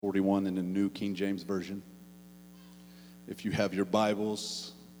41 in the New King James Version. If you have your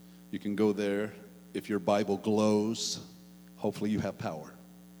Bibles, you can go there. If your Bible glows, hopefully you have power.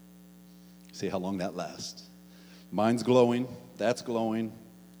 See how long that lasts. Mine's glowing. That's glowing.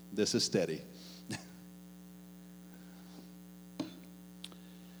 This is steady.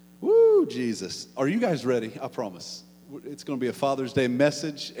 Woo, Jesus. Are you guys ready? I promise. It's going to be a Father's Day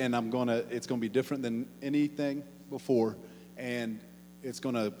message, and it's going to be different than anything before, and it's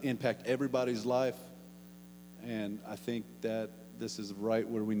going to impact everybody's life, and I think that this is right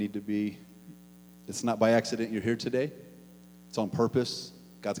where we need to be. It's not by accident you're here today. It's on purpose.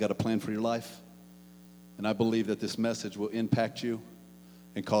 God's got a plan for your life, and I believe that this message will impact you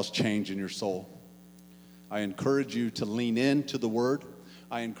and cause change in your soul. I encourage you to lean into the Word.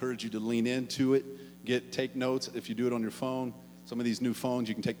 I encourage you to lean into it. Take notes. If you do it on your phone, some of these new phones,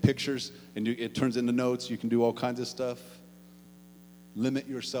 you can take pictures, and it turns into notes. You can do all kinds of stuff. Limit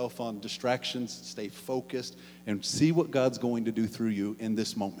yourself on distractions. Stay focused, and see what God's going to do through you in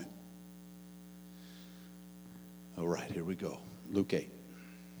this moment. All right, here we go. Luke 8.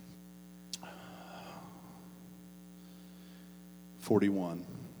 41.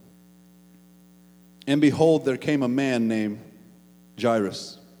 And behold, there came a man named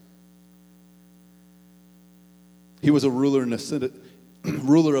Jairus. He was a ruler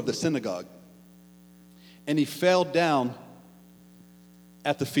of the synagogue. And he fell down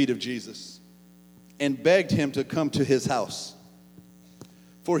at the feet of Jesus and begged him to come to his house.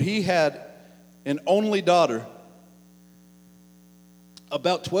 For he had an only daughter,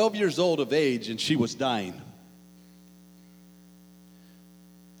 about 12 years old of age, and she was dying.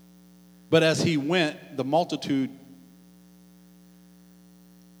 But as he went, the multitude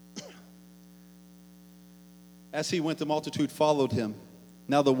followed him.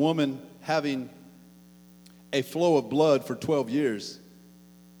 Now the woman, having a flow of blood for 12 years,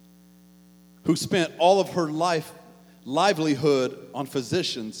 who spent all of her livelihood on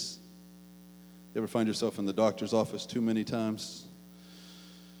physicians. You ever find yourself in the doctor's office too many times?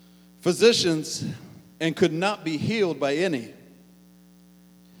 Physicians, and could not be healed by any,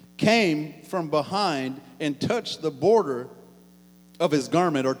 came from behind and touched the border of his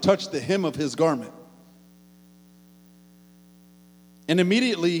garment, or touched the hem of his garment. And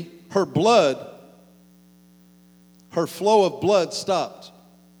immediately her flow of blood stopped.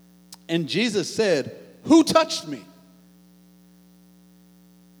 And Jesus said, "Who touched me?"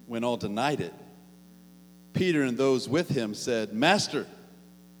 When all denied it, Peter and those with him said, "Master,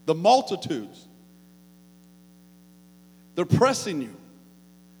 the multitudes, they're pressing you.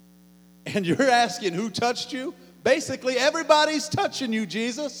 And you're asking who touched you?" Basically, everybody's touching you,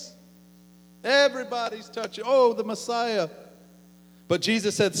 Jesus. Everybody's touching. Oh, the Messiah. But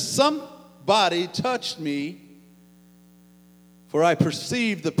Jesus said, "Somebody touched me, for I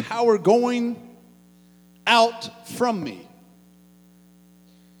perceive the power going out from me."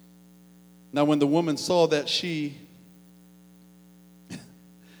 Now when the woman saw that she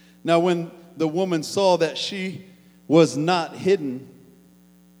was not hidden,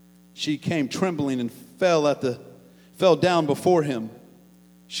 she came trembling and fell down before him.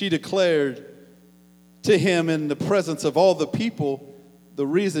 She declared to him in the presence of all the people the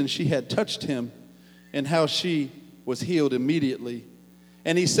reason she had touched him and how she was healed immediately.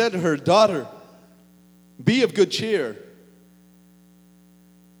 And he said to her, "Daughter, be of good cheer.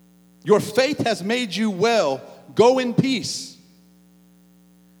 Your faith has made you well. Go in peace."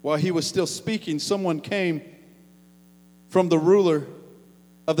 While he was still speaking, someone came from the ruler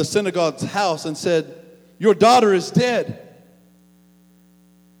of the synagogue's house and said, "Your daughter is dead.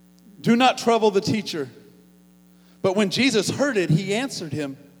 Do not trouble the teacher." But when Jesus heard it, he answered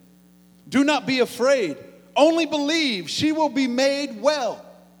him, "Do not be afraid. Only believe. She will be made well."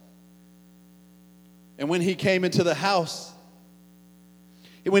 And when he came to the house,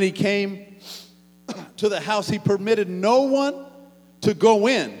 he permitted no one to go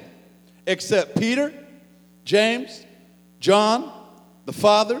in except Peter, James, John, the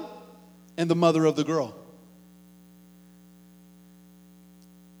father, and the mother of the girl.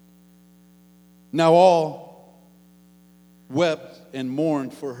 Now all wept and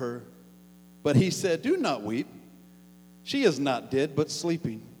mourned for her. But he said, "Do not weep. She is not dead, but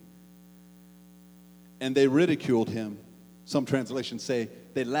sleeping." And they ridiculed him. Some translations say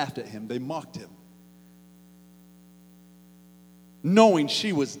they laughed at him. They mocked him, knowing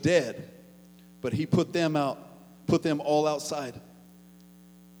she was dead. But he put them all outside.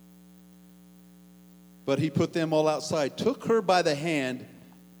 Took her by the hand,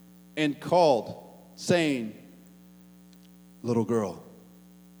 and called, saying, "Little girl,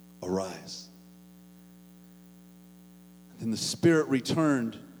 arise." Then the spirit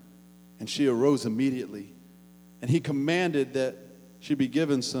returned And she arose immediately. And he commanded that she be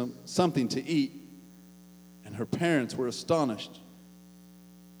given something to eat. And her parents were astonished.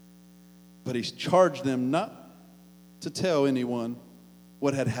 But he charged them not to tell anyone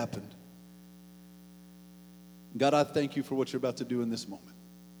what had happened. God, I thank you for what you're about to do in this moment.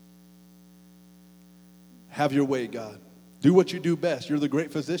 Have your way, God. Do what you do best. You're the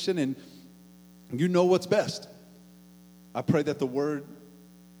great physician, and you know what's best. I pray that the word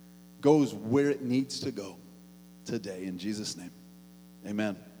goes where it needs to go today, in Jesus' name.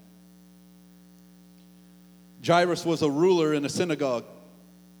 Amen. Jairus was a ruler in a synagogue.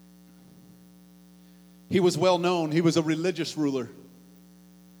 He was well known. He was a religious ruler,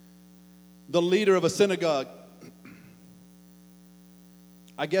 the leader of a synagogue.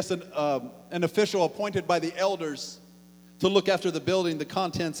 I guess an official appointed by the elders to look after the building, the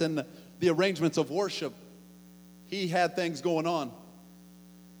contents, and the arrangements of worship. He had things going on.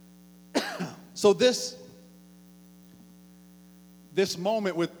 So this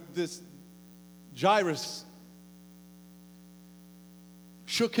moment with this Jairus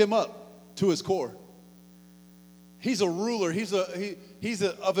shook him up to his core. He's a ruler. He's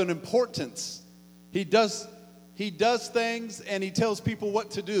of an importance. He does things and he tells people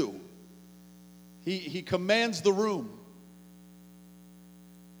what to do. He commands the room.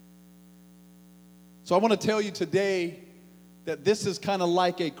 So I want to tell you today that this is kind of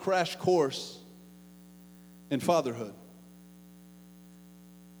like a crash course in fatherhood.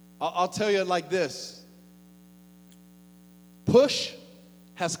 I'll tell you it like this. Push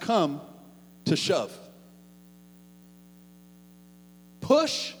has come to shove.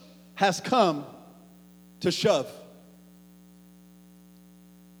 Push has come to shove.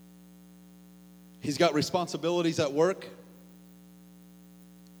 He's got responsibilities at work.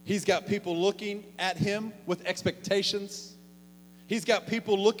 He's got people looking at him with expectations. He's got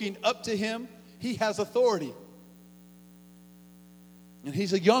people looking up to him. He has authority. And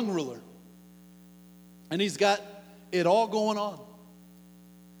he's a young ruler. And he's got it all going on.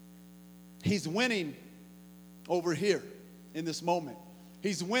 He's winning over here in this moment.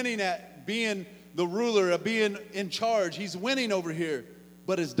 He's winning at being the ruler, at being in charge. He's winning over here.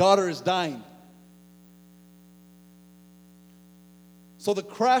 But his daughter is dying. So the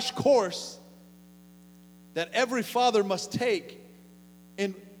crash course that every father must take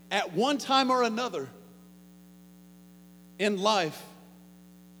at one time or another in life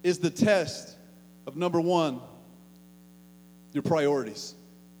is the test of, number one, your priorities.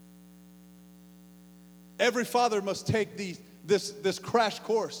 Every father must take this crash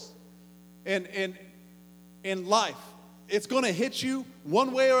course in life. It's going to hit you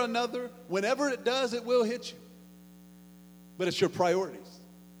one way or another. Whenever it does, it will hit you. But it's your priorities.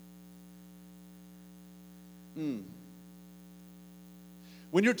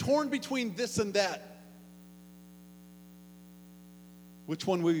 When you're torn between this and that, which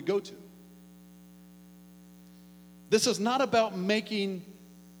one will you go to? This is not about making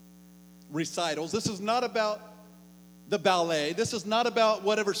recitals. This is not about the ballet. This is not about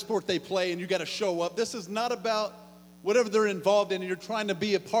whatever sport they play and you got to show up. This is not about whatever they're involved in and you're trying to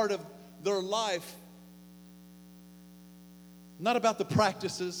be a part of their life. Not about the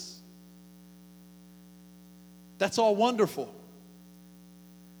practices. That's all wonderful.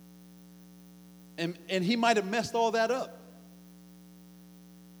 And he might have messed all that up.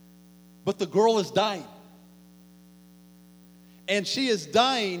 But the girl is dying. And she is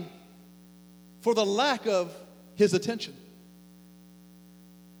dying for the lack of his attention.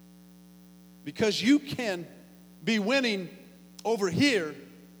 Because you can be winning over here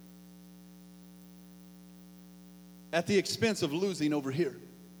at the expense of losing over here.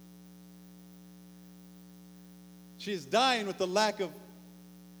 She is dying with the lack of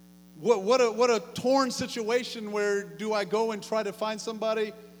what a torn situation. Where do I go and try to find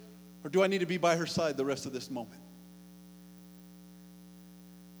somebody, or do I need to be by her side the rest of this moment?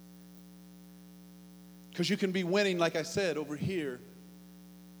 Because you can be winning, like I said, over here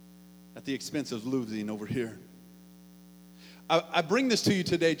at the expense of losing over here. I bring this to you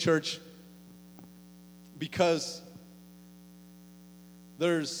today, church, because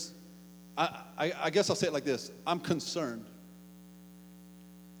I guess I'll say it like this. I'm concerned.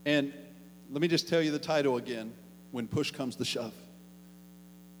 And let me just tell you the title again, When Push Comes to Shove.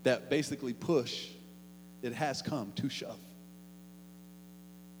 That basically push, it has come to shove.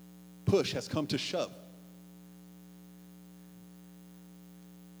 Push has come to shove.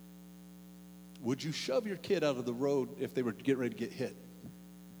 Would you shove your kid out of the road if they were getting ready to get hit?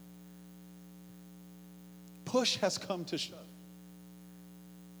 Push has come to shove.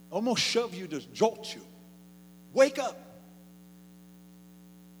 Almost shove you to jolt you. Wake up.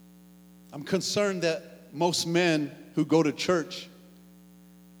 I'm concerned that most men who go to church,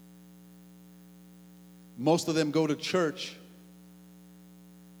 most of them go to church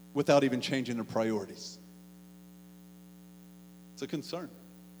without even changing their priorities. It's a concern.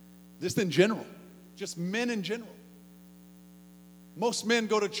 Just in general, just men in general. Most men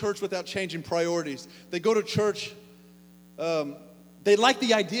go to church without changing priorities. They go to church, they like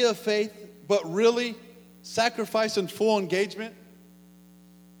the idea of faith, but really sacrifice and full engagement.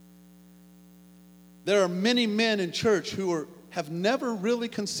 There are many men in church who have never really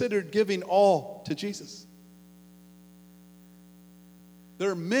considered giving all to Jesus. There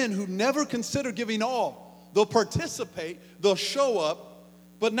are men who never consider giving all. They'll participate, they'll show up,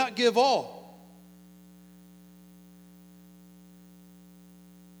 but not give all.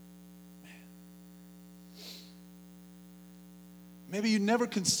 Man. Maybe you never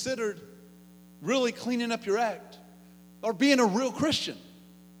considered really cleaning up your act or being a real Christian.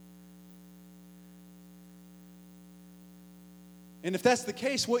 And if that's the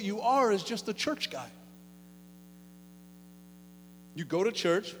case, what you are is just a church guy. You go to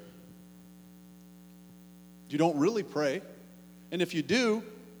church, you don't really pray, and if you do,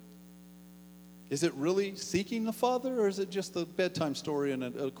 is it really seeking the Father, or is it just a bedtime story and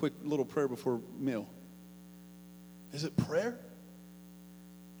a quick little prayer before meal? Is it prayer?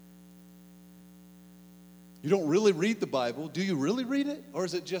 You don't really read the Bible. Do you really read it? Or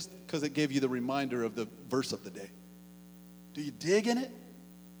is it just because it gave you the reminder of the verse of the day? Do you dig in it?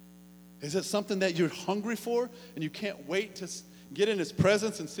 Is it something that you're hungry for and you can't wait to get in His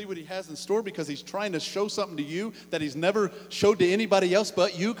presence and see what He has in store because He's trying to show something to you that He's never showed to anybody else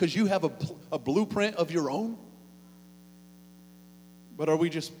but you because you have a blueprint of your own? But are we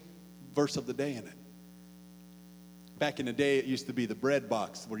just verse of the day in it? Back in the day, it used to be the bread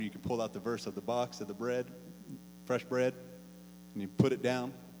box where you could pull out the verse of the box of the bread, fresh bread, and you put it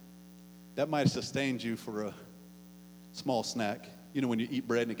down. That might have sustained you for a small snack. You know when you eat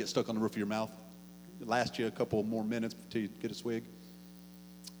bread and it gets stuck on the roof of your mouth? It lasts you a couple more minutes until you get a swig.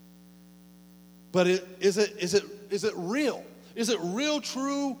 But is it real? Is it real,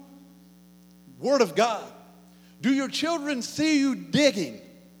 true Word of God? Do your children see you digging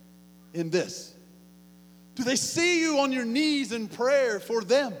in this? Do they see you on your knees in prayer for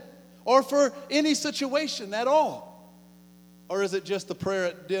them or for any situation at all? Or is it just the prayer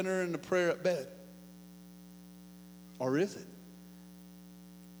at dinner and the prayer at bed? Or is it?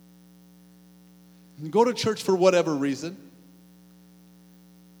 You go to church for whatever reason.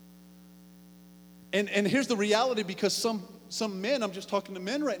 And here's the reality, because some men, I'm just talking to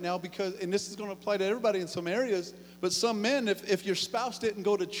men right now, because, and this is going to apply to everybody in some areas, but some men, if your spouse didn't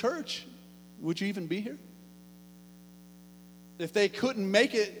go to church, would you even be here? If they couldn't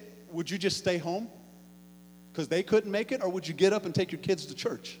make it, would you just stay home because they couldn't make it, or would you get up and take your kids to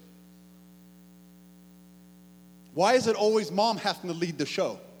church? Why is it always mom having to lead the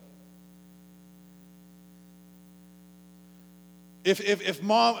show? If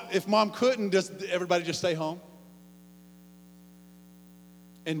mom couldn't, does everybody just stay home?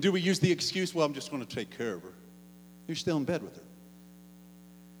 And do we use the excuse, well, I'm just going to take care of her? You're still in bed with her.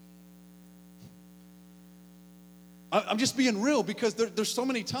 I'm just being real, because there's so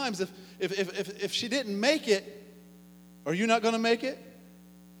many times if she didn't make it, are you not going to make it?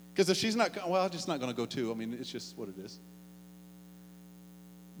 Because if she's not, well, I'm just not going to go too. I mean, it's just what it is.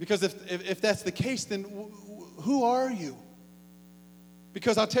 Because if that's the case, then who are you?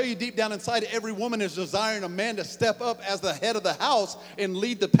 Because I'll tell you, deep down inside, every woman is desiring a man to step up as the head of the house and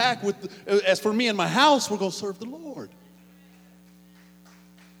lead the pack with, as for me and my house, we're going to serve the Lord.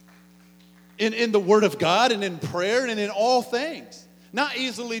 In the Word of God and in prayer and in all things. Not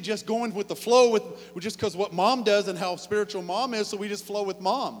easily just going with the flow with just because what mom does and how spiritual mom is, so we just flow with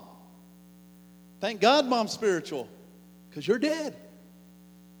mom. Thank God mom's spiritual, because you're dead.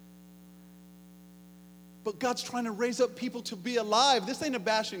 But God's trying to raise up people to be alive. This ain't a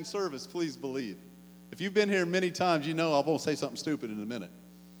bashing service, please believe. If you've been here many times, you know I won't say something stupid in a minute.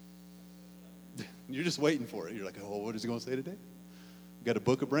 You're just waiting for it. You're like, oh, what is he going to say today? We've got a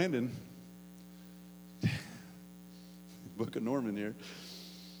book of Brandon. Book of Norman here.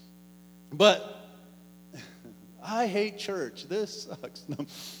 But I hate church. This sucks. No.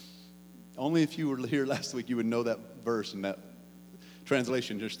 Only if you were here last week, you would know that verse and that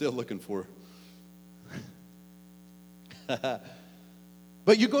translation you're still looking for.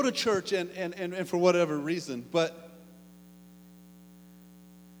 But you go to church and for whatever reason, but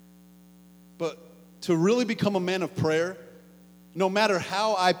to really become a man of prayer, no matter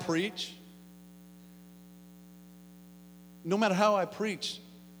how I preach,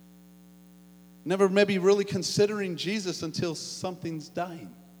 never maybe really considering Jesus until something's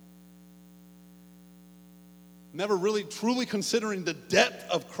dying. Never really truly considering the depth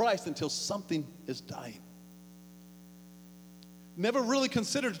of Christ until something is dying. Never really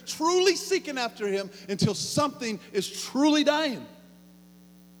considered truly seeking after him until something is truly dying.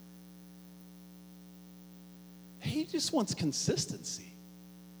 He just wants consistency.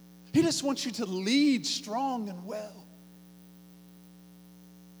 He just wants you to lead strong and well.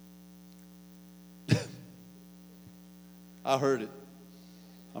 I heard it.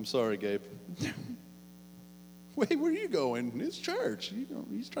 I'm sorry, Gabe. Wait, where are you going? It's church.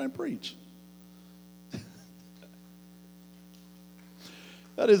 He's trying to preach.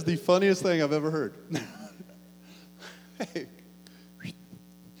 That is the funniest thing I've ever heard. Hey.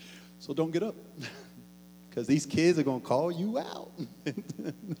 So don't get up. Because these kids are going to call you out.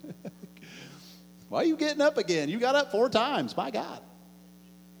 Why are you getting up again? You got up 4 times. My God.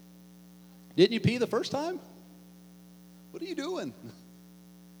 Didn't you pee the first time? What are you doing?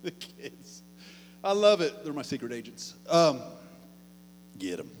 The kids. I love it. They're my secret agents.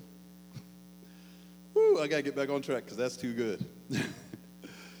 Get them. Woo, I got to get back on track because that's too good.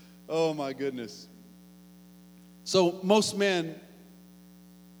 Oh, my goodness. So most men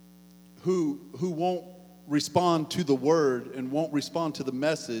who won't respond to the word and won't respond to the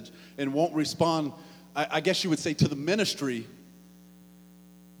message and won't respond, I guess you would say, to the ministry,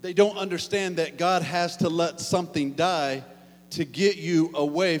 they don't understand that God has to let something die to get you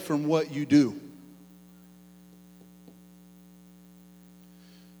away from what you do.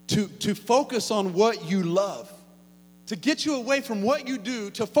 To focus on what you love. To get you away from what you do,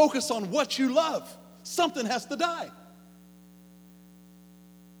 to focus on what you love. Something has to die.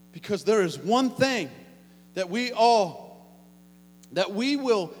 Because there is one thing that we will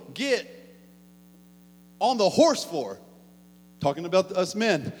get on the horse for. Talking about us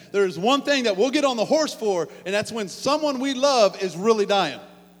men. There is one thing that we'll get on the horse for, and that's when someone we love is really dying.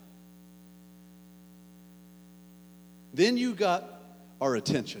 Then you got our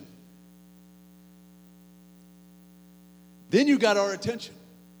attention. Then you got our attention.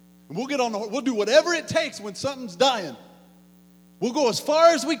 And we'll do whatever it takes when something's dying. We'll go as far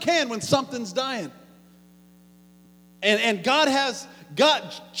as we can when something's dying. And God has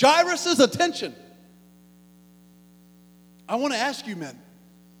got Jairus' attention. I want to ask you, men,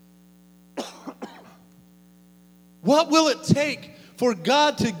 what will it take for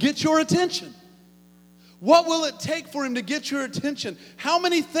God to get your attention? What will it take for him to get your attention? How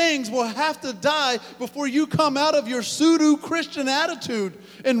many things will have to die before you come out of your pseudo Christian attitude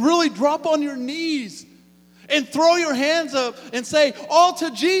and really drop on your knees and throw your hands up and say, all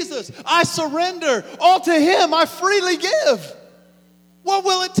to Jesus, I surrender. All to him, I freely give. What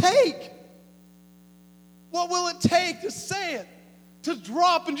will it take? What will it take to say it? To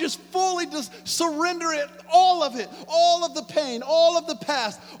drop and just fully just surrender it, all of the pain, all of the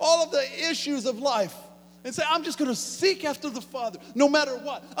past, all of the issues of life. And say, I'm just going to seek after the Father no matter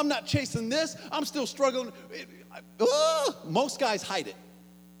what. I'm not chasing this. I'm still struggling. Most guys hide it.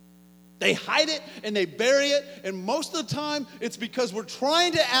 They hide it and they bury it. And most of the time, it's because we're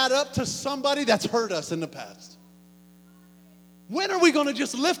trying to add up to somebody that's hurt us in the past. When are we going to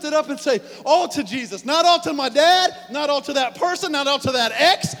just lift it up and say, all to Jesus, not all to my dad, not all to that person, not all to that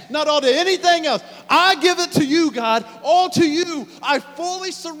ex, not all to anything else. I give it to you, God, all to you. I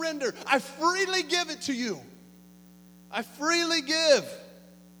fully surrender. I freely give it to you. I freely give.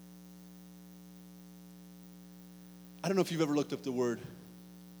 I don't know if you've ever looked up the word,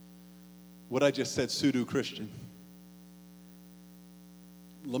 what I just said, pseudo-Christian.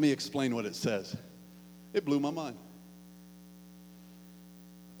 Let me explain what it says. It blew my mind.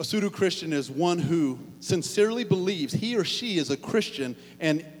 A pseudo-Christian is one who sincerely believes he or she is a Christian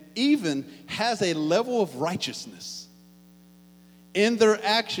and even has a level of righteousness in their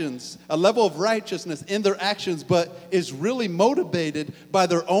actions, but is really motivated by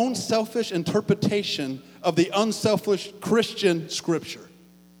their own selfish interpretation of the unselfish Christian scripture.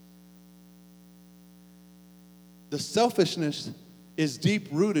 The selfishness is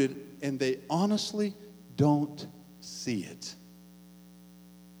deep-rooted and they honestly don't see it.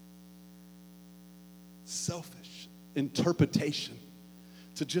 Selfish interpretation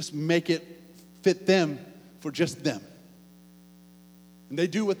to just make it fit them for just them. And they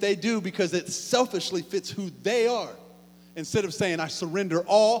do what they do because it selfishly fits who they are. Instead of saying, I surrender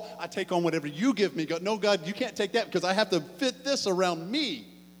all, I take on whatever you give me. No, God, you can't take that because I have to fit this around me.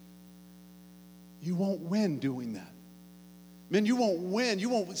 You won't win doing that. Man, you won't win. You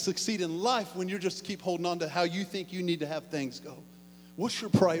won't succeed in life when you just keep holding on to how you think you need to have things go. What's your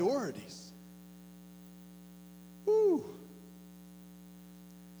priorities? Woo.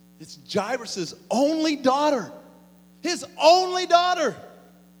 It's Jairus' only daughter. His only daughter.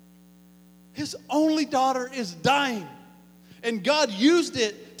 His only daughter is dying. And God used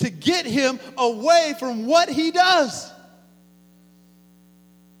it to get him away from what he does.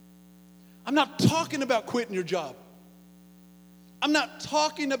 I'm not talking about quitting your job. I'm not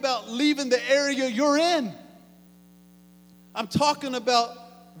talking about leaving the area you're in. I'm talking about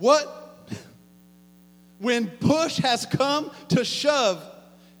when push has come to shove,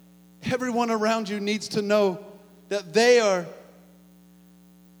 everyone around you needs to know that they are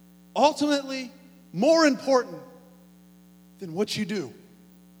ultimately more important than what you do.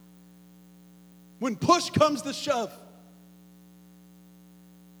 When push comes to shove,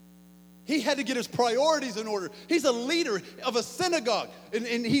 he had to get his priorities in order. He's a leader of a synagogue, and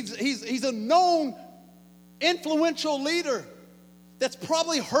he's a known, influential leader that's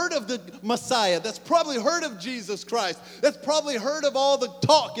probably heard of the Messiah, that's probably heard of Jesus Christ, that's probably heard of all the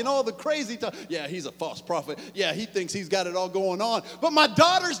talk and all the crazy talk. Yeah, he's a false prophet. Yeah, he thinks he's got it all going on. But my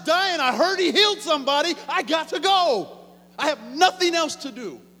daughter's dying. I heard he healed somebody. I got to go. I have nothing else to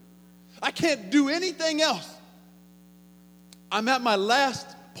do. I can't do anything else. I'm at my last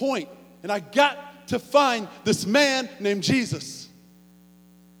point, and I got to find this man named Jesus.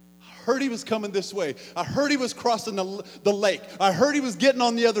 I heard he was coming this way. I heard he was crossing the lake. I heard he was getting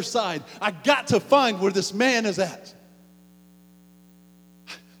on the other side. I got to find where this man is at.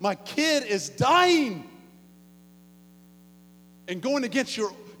 My kid is dying and going against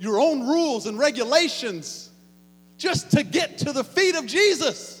your own rules and regulations just to get to the feet of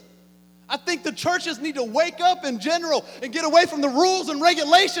Jesus. I think the churches need to wake up in general and get away from the rules and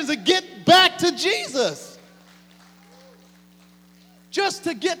regulations and get back to Jesus. Just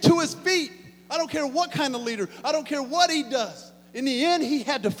to get to his feet. I don't care what kind of leader. I don't care what he does. In the end, he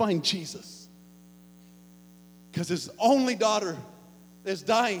had to find Jesus. Because his only daughter is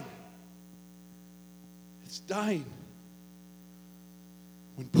dying. It's dying.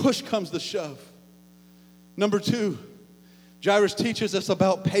 When push comes to shove. Number 2, Jairus teaches us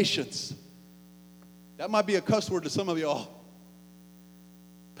about patience. That might be a cuss word to some of y'all.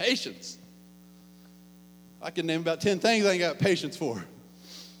 Patience. I can name about 10 things I ain't got patience for.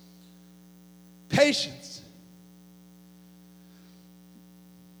 Patience.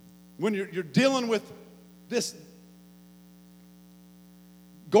 When you're dealing with this,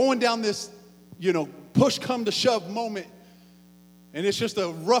 going down this, push come to shove moment, and it's just a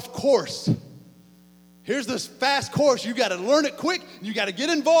rough course. Here's this fast course. You got to learn it quick. You got to get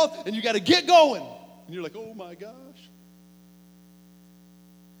involved, and you got to get going. And you're like, oh my gosh.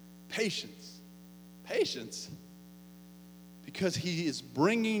 Patience. Patience. Because he is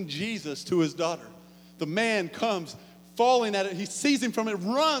bringing Jesus to his daughter. The man comes, falling at it. He sees him from it,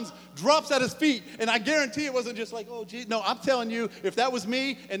 runs, drops at his feet. And I guarantee it wasn't just like, oh, gee. No, I'm telling you, if that was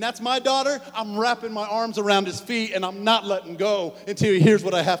me and that's my daughter, I'm wrapping my arms around his feet and I'm not letting go until he hears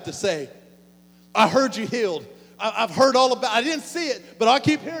what I have to say. I heard you healed. I've heard all about it. I didn't see it, but I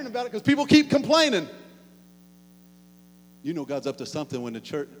keep hearing about it because people keep complaining. You know God's up to something when the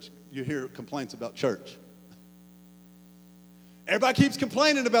church, you hear complaints about church. Everybody keeps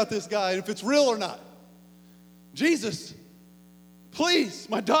complaining about this guy, if it's real or not. Jesus, please,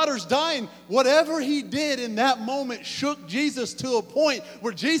 my daughter's dying. Whatever he did in that moment shook Jesus to a point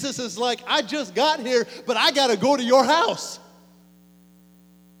where Jesus is like, I just got here, but I got to go to your house.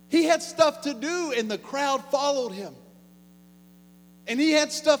 He had stuff to do, and the crowd followed him. And he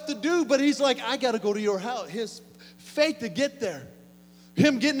had stuff to do, but he's like, I got to go to your house. His faith to get there.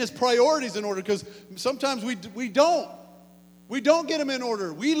 Him getting his priorities in order, because sometimes we don't. We don't get them in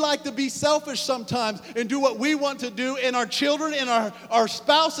order. We like to be selfish sometimes and do what we want to do, and our children and our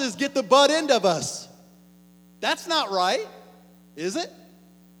spouses get the butt end of us. That's not right, is it?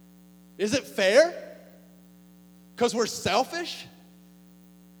 Is it fair? Because we're selfish?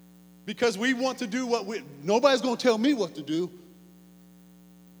 Because we want to do nobody's going to tell me what to do.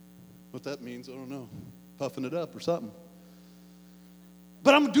 What that means, I don't know. Puffing it up or something.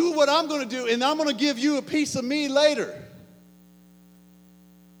 But I'm going to do what I'm going to do, and I'm going to give you a piece of me later.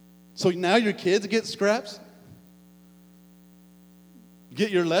 So now your kids get scraps? Get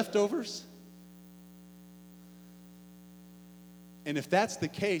your leftovers? And if that's the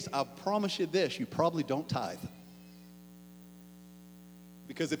case, I promise you this, you probably don't tithe.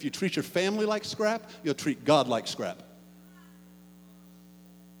 Because if you treat your family like scrap, you'll treat God like scrap.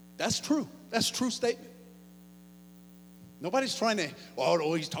 That's true. That's a true statement. Nobody's trying to,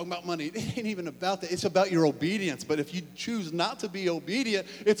 oh, he's talking about money. It ain't even about that. It's about your obedience. But if you choose not to be obedient,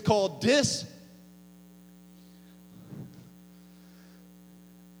 it's called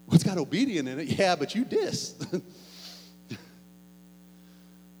What's got obedient in it? Yeah, but you dis.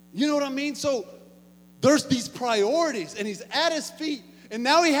 You know what I mean? So there's these priorities, and he's at his feet, And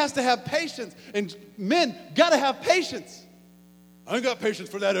now he has to have patience. And men got to have patience. I ain't got patience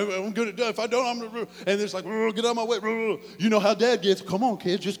for that. I'm good at that. If I don't, I'm going to. And it's like, get out of my way. You know how dad gets. Come on,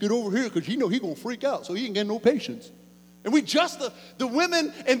 kids, just get over here because you know he's going to freak out. So he ain't got no patience. And the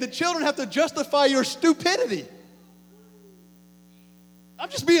women and the children have to justify your stupidity. I'm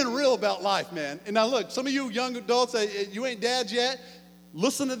just being real about life, man. And now look, some of you young adults, you ain't dads yet.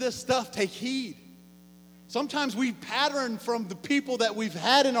 Listen to this stuff. Take heed. Sometimes we pattern from the people that we've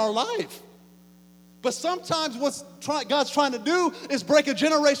had in our life. But sometimes God's trying to do is break a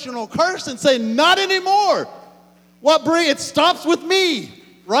generational curse and say, not anymore. It stops with me,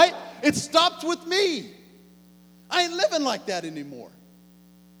 right? It stops with me. I ain't living like that anymore.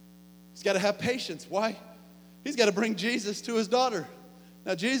 He's got to have patience. Why? He's got to bring Jesus to his daughter.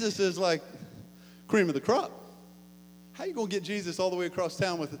 Now, Jesus is like cream of the crop. How you going to get Jesus all the way across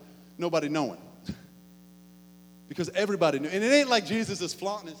town with nobody knowing? Because everybody knew. And it ain't like Jesus is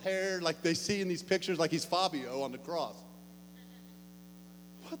flaunting his hair like they see in these pictures like he's Fabio on the cross.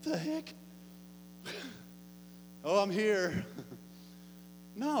 What the heck? Oh, I'm here.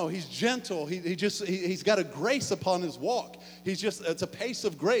 No, he's gentle. He's got a grace upon his walk. It's a pace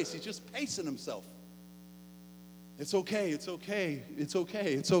of grace. He's just pacing himself. It's okay, it's okay, it's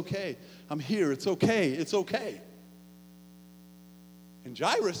okay, it's okay. I'm here, it's okay, it's okay. And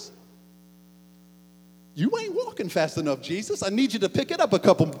Jairus, you ain't walking fast enough, Jesus. I need you to pick it up a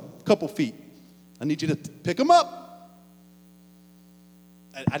couple feet. I need you to pick him up.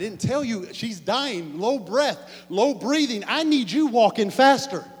 I didn't tell you, she's dying, low breath, low breathing. I need you walking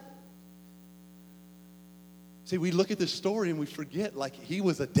faster. See, we look at this story and we forget like he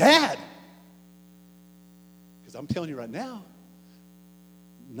was a dad. Because I'm telling you right now,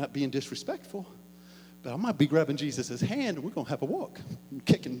 I'm not being disrespectful, but I might be grabbing Jesus' hand and we're going to have a walk. I'm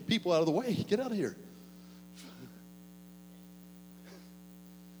kicking people out of the way. Get out of here.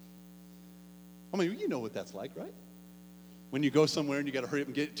 I mean, you know what that's like, right? When you go somewhere and you got to hurry up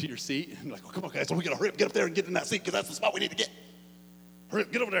and get to your seat. And you're like, oh, come on, guys, so we got to hurry up, get up there and get in that seat because that's the spot we need to get. Hurry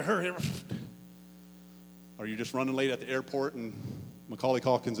up, get over there, hurry up. Or you're just running late at the airport and Macaulay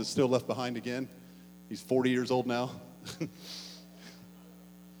Culkin is still left behind again. He's 40 years old now.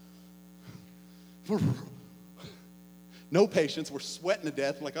 No patience. We're sweating to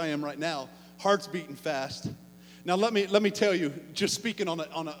death like I am right now. Heart's beating fast. Now let me tell you, just speaking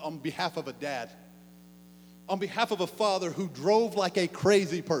on behalf of a dad, on behalf of a father who drove like a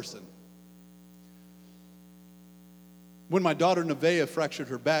crazy person. When my daughter Nevaeh fractured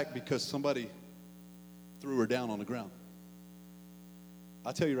her back because somebody threw her down on the ground,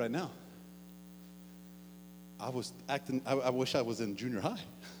 I'll tell you right now, I wish I was in junior high.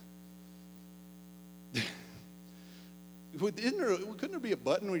 Couldn't there be a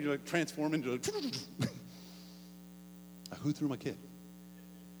button where you like transform into who threw my kid?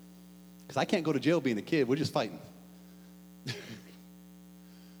 Because I can't go to jail being a kid. We're just fighting.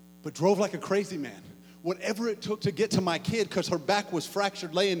 But drove like a crazy man. Whatever it took to get to my kid because her back was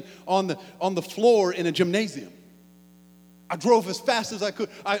fractured laying on the floor in a gymnasium. I drove as fast as I could.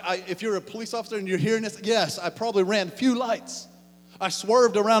 If you're a police officer and you're hearing this, yes, I probably ran a few lights. I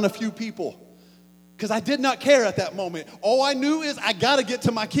swerved around a few people because I did not care at that moment. All I knew is I got to get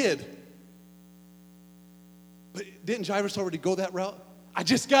to my kid. But didn't Jairus already go that route? I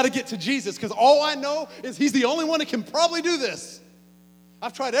just got to get to Jesus because all I know is he's the only one that can probably do this.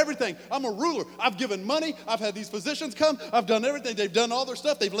 I've tried everything. I'm a ruler. I've given money. I've had these physicians come. I've done everything. They've done all their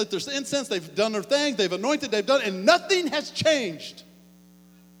stuff. They've lit their incense. They've done their thing. They've anointed. They've done, and nothing has changed.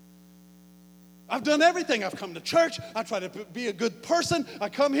 I've done everything. I've come to church. I try to be a good person. I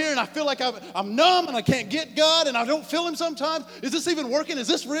come here and I feel like I'm numb and I can't get God and I don't feel him sometimes. Is this even working? Is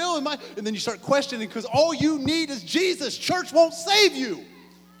this real? And then you start questioning because all you need is Jesus. Church won't save you.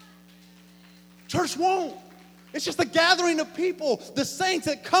 Church won't. It's just a gathering of people, the saints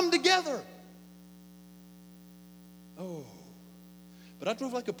that come together. Oh, but I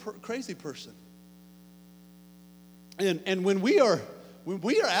drove like a crazy person. And when we are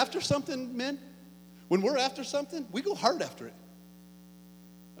after something, men, when we're after something, we go hard after it.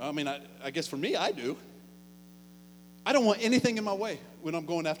 I mean, I guess for me, I do. I don't want anything in my way when I'm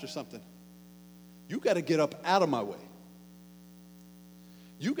going after something. You got to get up out of my way.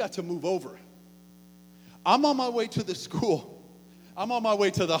 You got to move over. I'm on my way to the school. I'm on my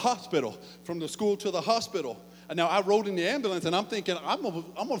way to the hospital, from the school to the hospital. And now I rode in the ambulance, and I'm thinking, I'm going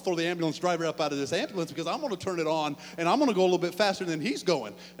to throw the ambulance driver up out of this ambulance because I'm going to turn it on, and I'm going to go a little bit faster than he's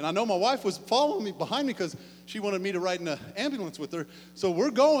going. And I know my wife was following me behind me because she wanted me to ride in the ambulance with her. So we're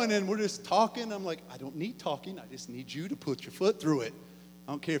going, and we're just talking. I'm like, I don't need talking. I just need you to put your foot through it.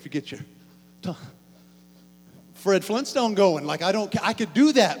 I don't care if you get your Fred Flintstone going. Like, I could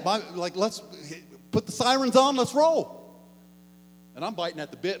do that. Like, let's put the sirens on, let's roll. And I'm biting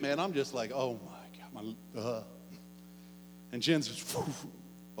at the bit, man. I'm just like, oh my God. And Jen's just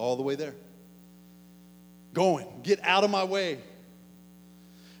all the way there. Going, get out of my way.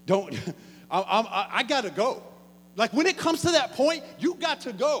 I got to go. Like, when it comes to that point, you got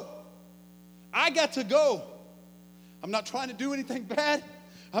to go. I got to go. I'm not trying to do anything bad.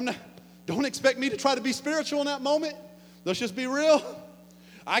 Don't expect me to try to be spiritual in that moment. Let's just be real.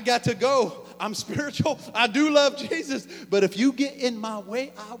 I got to go. I'm spiritual. I do love Jesus. But if you get in my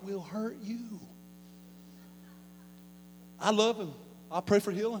way, I will hurt you. I love him. I pray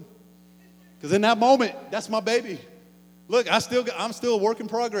for healing. Because in that moment, that's my baby. Look, I'm still a work in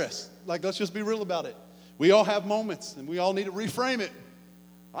progress. Like, let's just be real about it. We all have moments, and we all need to reframe it.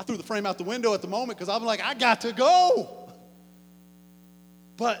 I threw the frame out the window at the moment because I'm like, I got to go.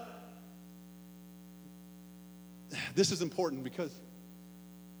 But this is important because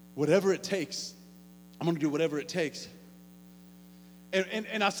whatever it takes, I'm going to do whatever it takes.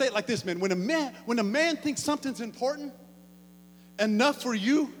 And I say it like this, man. When a man thinks something's important enough for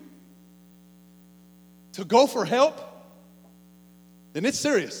you to go for help, then it's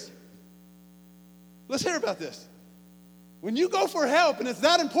serious. Let's hear about this. When you go for help and it's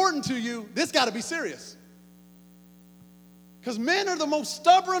that important to you, this got to be serious. Because men are the most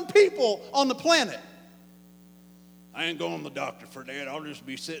stubborn people on the planet. I ain't going to the doctor for that. I'll just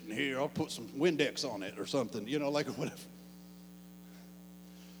be sitting here. I'll put some Windex on it or something, like whatever.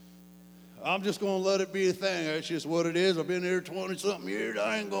 I'm just going to let it be a thing. That's just what it is. I've been here 20-something years.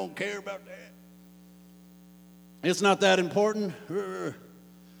 I ain't going to care about that. It's not that important.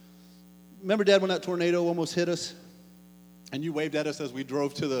 Remember, Dad, when that tornado almost hit us? And you waved at us as we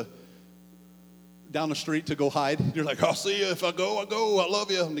drove down the street to go hide. You're like, I'll see you. If I go, I go. I love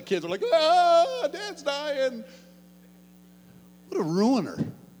you. And the kids are like, Dad's dying. What a ruiner.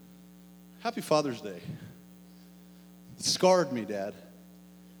 Happy Father's Day. It scarred me, Dad.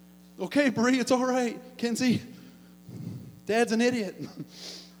 Okay, Bree, it's all right. Kenzie, Dad's an idiot.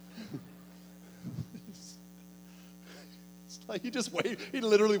 He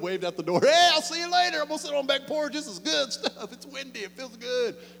literally waved out the door. Hey, I'll see you later. I'm going to sit on the back porch. This is good stuff. It's windy. It feels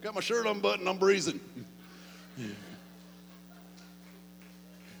good. Got my shirt unbuttoned. I'm breezing.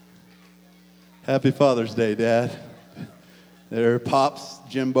 Happy Father's Day, Dad. There, Pops,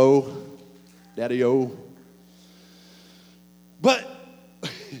 Jimbo, Daddy-O. But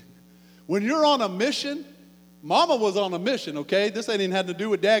when you're on a mission, Mama was on a mission, okay? This ain't even had to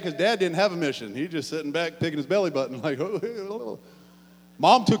do with Dad because Dad didn't have a mission. He just sitting back picking his belly button like, oh.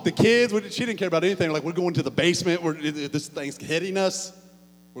 Mom took the kids. She didn't care about anything. Like, we're going to the basement. This thing's hitting us.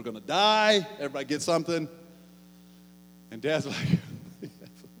 We're going to die. Everybody get something. And Dad's like,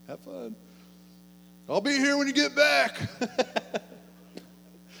 have fun. I'll be here when you get back.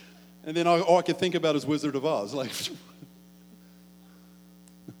 And then all I could think about is Wizard of Oz. Like,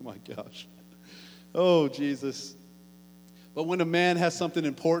 oh my gosh. Oh, Jesus. But when a man has something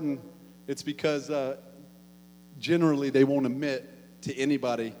important, it's because generally they won't admit to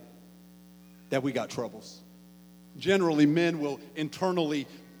anybody that we got troubles. Generally, men will internally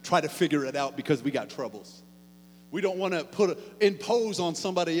try to figure it out because we got troubles. We don't want to impose on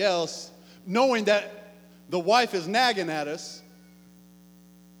somebody else, knowing that the wife is nagging at us.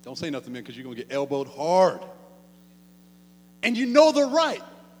 Don't say nothing, man, because you're going to get elbowed hard. And you know they're right.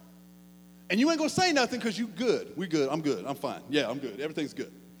 And you ain't going to say nothing because you good. We good. I'm good. I'm fine. Yeah, I'm good. Everything's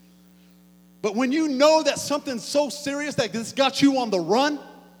good. But when you know that something's so serious that this got you on the run,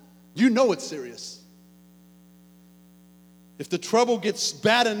 you know it's serious. If the trouble gets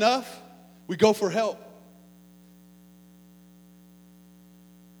bad enough, we go for help.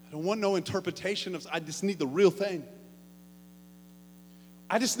 I don't want no interpretation of, I just need the real thing.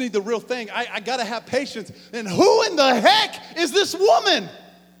 I just need the real thing. I got to have patience. And who in the heck is this woman?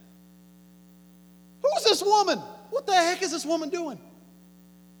 Who's this woman? What the heck is this woman doing?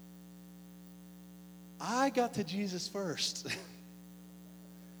 I got to Jesus first.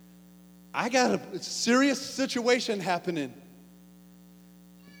 I got a serious situation happening.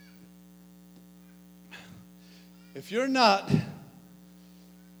 If you're not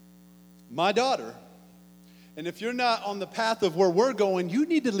my daughter, and if you're not on the path of where we're going, you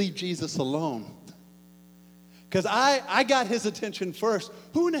need to leave Jesus alone. Because I got his attention first.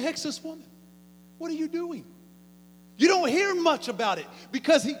 Who in the heck's this woman? What are you doing? You don't hear much about it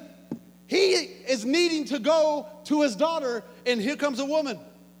because he is needing to go to his daughter, and here comes a woman.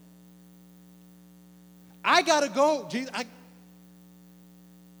 I got to go. Jesus,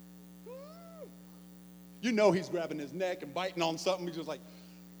 you know he's grabbing his neck and biting on something. He's just like,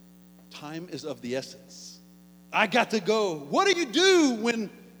 time is of the essence. I got to go. What do you do when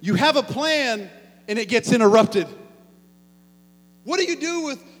you have a plan and it gets interrupted? What do you do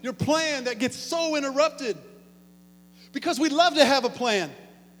with your plan that gets so interrupted? Because we love to have a plan.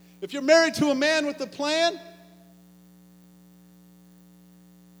 If you're married to a man with a plan,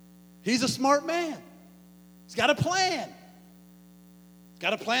 he's a smart man. He's got a plan. He's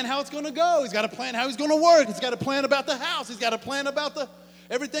got a plan how it's going to go. He's got a plan how he's going to work. He's got a plan about the house. He's got a plan about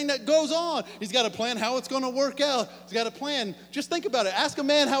everything that goes on. He's got a plan how it's going to work out. He's got a plan. Just think about it. Ask a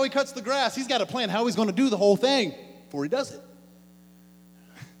man how he cuts the grass. He's got a plan how he's going to do the whole thing before he does it.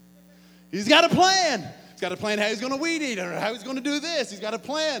 He's got a plan. He's got a plan how he's going to weed eat or how he's going to do this. He's got a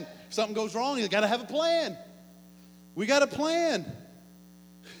plan. If something goes wrong, he's got to have a plan. We got a plan.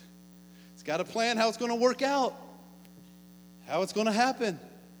 He's got a plan how it's going to work out, how it's going to happen.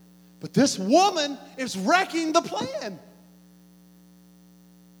 But this woman is wrecking the plan.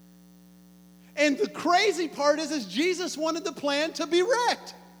 And the crazy part is Jesus wanted the plan to be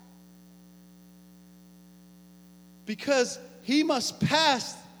wrecked. Because he must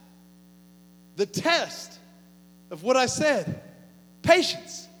pass the test of what I said,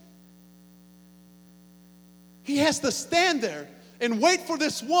 patience. He has to stand there and wait for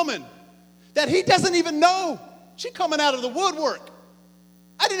this woman that he doesn't even know. She's coming out of the woodwork.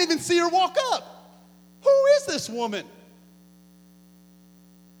 I didn't even see her walk up. Who is this woman?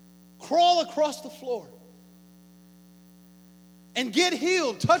 Crawl across the floor and get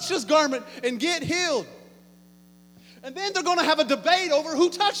healed. Touch his garment and get healed. And then they're going to have a debate over who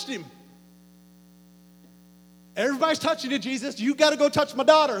touched him. Everybody's touching you, Jesus. You got to go touch my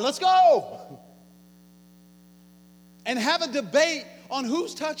daughter. Let's go. And have a debate on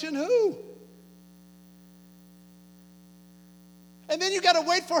who's touching who. And then you got to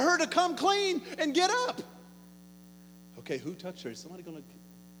wait for her to come clean and get up. Okay, who touched her? Is somebody going to...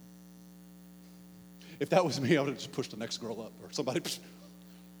 If that was me, I would have just pushed the next girl up. Or somebody...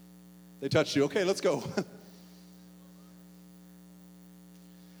 They touched you. Okay, let's go.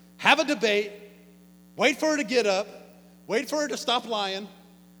 Have a debate. Wait for her to get up. Wait for her to stop lying.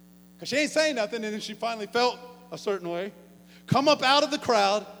 Because she ain't saying nothing. And then she finally felt a certain way. Come up out of the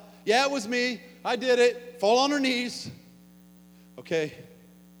crowd. Yeah, it was me. I did it. Fall on her knees. Okay.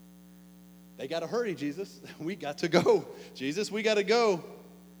 They got to hurry, Jesus. We got to go. Jesus, we got to go.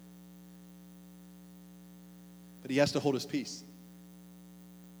 But he has to hold his peace.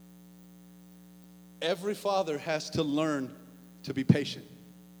 Every father has to learn to be patient.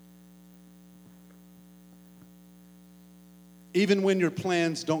 Even when your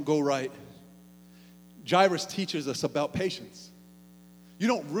plans don't go right. Jairus teaches us about patience. You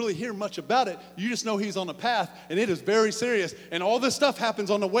don't really hear much about it. You just know he's on a path, and it is very serious. And all this stuff happens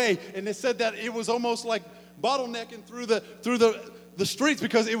on the way. And they said that it was almost like bottlenecking through the streets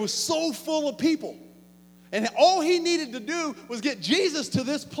because it was so full of people. And all he needed to do was get Jesus to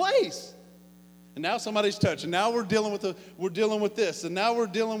this place. And now somebody's touched. And now we're dealing with this. And now we're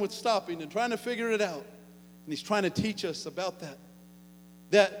dealing with stopping and trying to figure it out. And he's trying to teach us about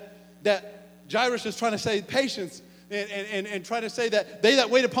that. That Jairus is trying to say patience. And try to say that they that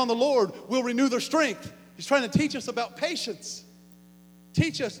wait upon the Lord will renew their strength. He's trying to teach us about patience.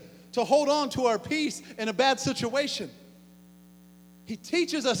 Teach us to hold on to our peace in a bad situation. He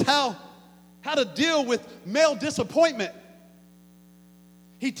teaches us how to deal with male disappointment.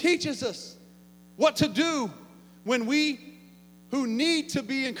 He teaches us what to do when we who need to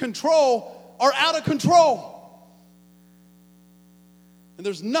be in control are out of control. And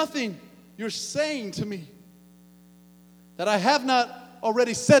there's nothing you're saying to me that I have not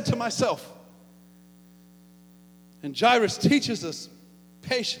already said to myself. And Jairus teaches us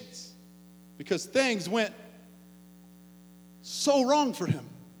patience because things went so wrong for him.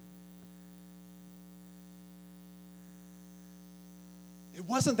 It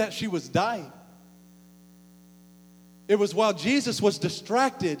wasn't that she was dying. It was while Jesus was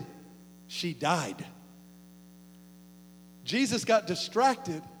distracted, she died. Jesus got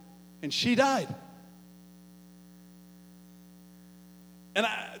distracted and she died. And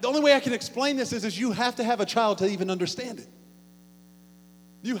the only way I can explain this is you have to have a child to even understand it.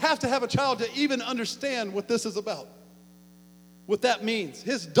 You have to have a child to even understand what this is about, what that means.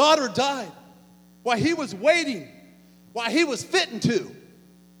 His daughter died while he was waiting, while he was fitting to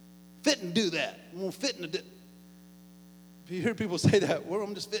do that. If you hear people say that, well,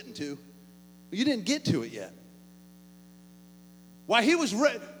 I'm just fitting to. You didn't get to it yet. While he was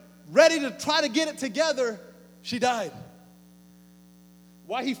ready to try to get it together, she died.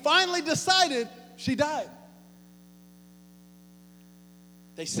 While he finally decided, she died.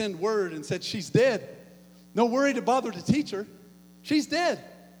 They sent word and said, she's dead. No worry to bother to teach her. She's dead.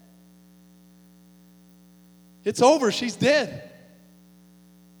 It's over. She's dead.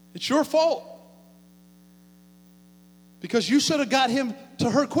 It's your fault. Because you should have got him to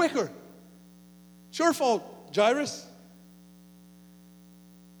her quicker. It's your fault, Jairus.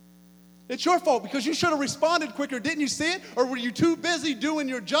 It's your fault because you should have responded quicker. Didn't you see it? Or were you too busy doing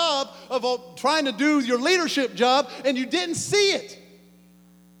your job of trying to do your leadership job and you didn't see it?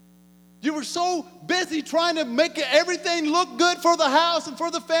 You were so busy trying to make everything look good for the house and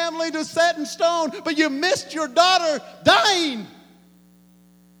for the family to set in stone, but you missed your daughter dying.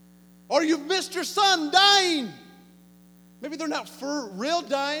 Or you missed your son dying. Maybe they're not for real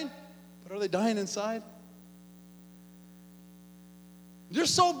dying, but are they dying inside? You're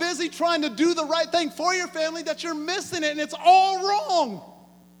so busy trying to do the right thing for your family that you're missing it, and it's all wrong.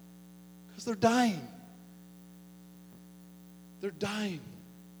 Because they're dying. They're dying.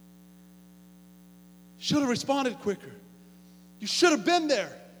 Should have responded quicker. You should have been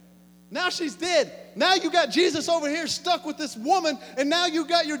there. Now she's dead. Now you got Jesus over here stuck with this woman, and now you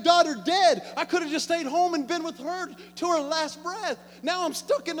got your daughter dead. I could have just stayed home and been with her to her last breath. Now I'm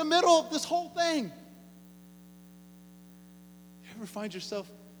stuck in the middle of this whole thing. Ever find yourself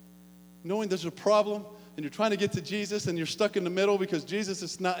knowing there's a problem and you're trying to get to Jesus and you're stuck in the middle because Jesus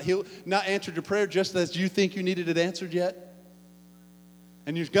has not answered your prayer just as you think you needed it answered yet?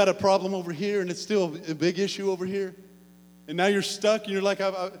 And you've got a problem over here and it's still a big issue over here. And now you're stuck and you're like,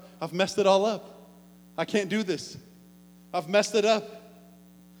 I've messed it all up. I can't do this. I've messed it up.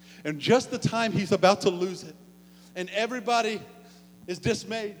 And just the time he's about to lose it and everybody is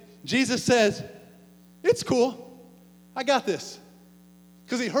dismayed, Jesus says, it's cool. I got this.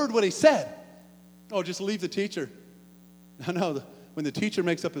 Because he heard what he said. Oh, just leave the teacher. No, when the teacher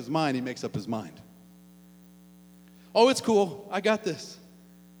makes up his mind, he makes up his mind. Oh, it's cool. I got this.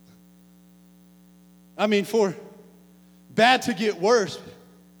 I mean, for bad to get worse.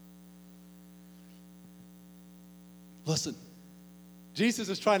 Listen, Jesus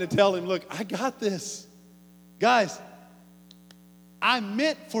is trying to tell him, look, I got this. Guys, I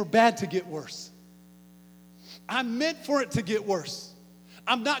meant for bad to get worse. I meant for it to get worse.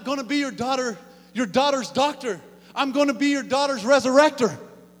 I'm not going to be your daughter's doctor. I'm going to be your daughter's resurrector.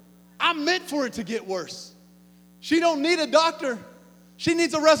 I meant for it to get worse. She don't need a doctor. She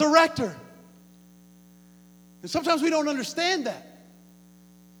needs a resurrector. And sometimes we don't understand that.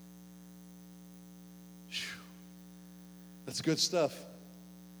 Whew. That's good stuff.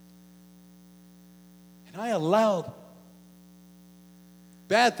 And I allowed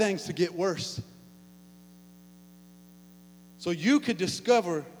bad things to get worse so you could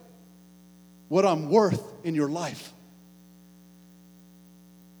discover what I'm worth in your life.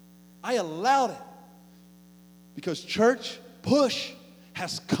 I allowed it because church push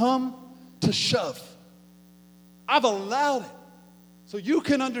has come to shove. I've allowed it so you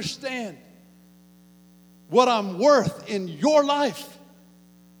can understand what I'm worth in your life.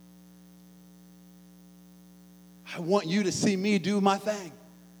 I want you to see me do my thing.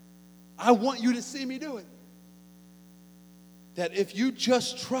 I want you to see me do it. That if you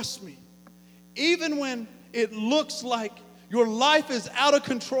just trust me, even when it looks like your life is out of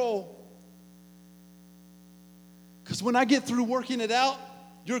control, because when I get through working it out,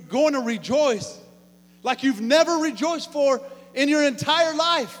 you're going to rejoice like you've never rejoiced for in your entire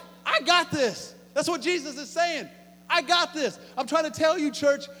life. I got this. That's what Jesus is saying. I got this. I'm trying to tell you,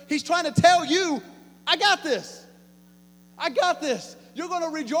 church, he's trying to tell you, I got this. I got this. You're going to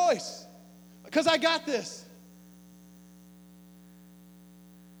rejoice because I got this.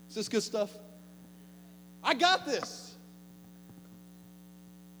 Is this good stuff? I got this.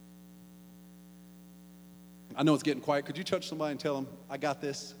 I know it's getting quiet. Could you touch somebody and tell them, I got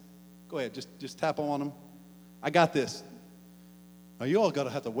this? Go ahead. Just tap on them. I got this. Now, you all got to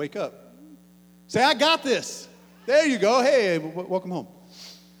have to wake up. Say, I got this. There you go. Hey, welcome home.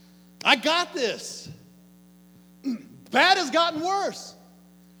 I got this. Bad has gotten worse.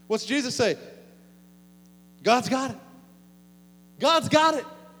 What's Jesus say? God's got it. God's got it.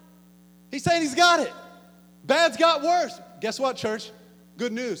 He's saying he's got it. Bad's got worse. Guess what, church?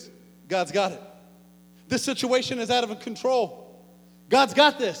 Good news. God's got it. This situation is out of control. God's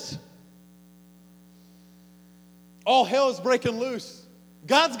got this. All hell is breaking loose.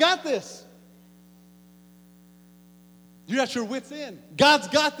 God's got this. You're at your wits' end. God's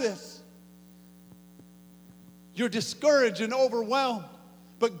got this. You're discouraged and overwhelmed,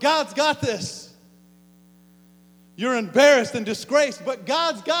 but God's got this. You're embarrassed and disgraced, but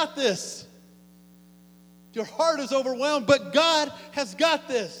God's got this. Your heart is overwhelmed, but God has got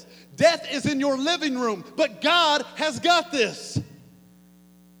this. Death is in your living room, but God has got this.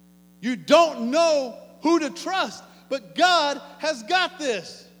 You don't know who to trust, but God has got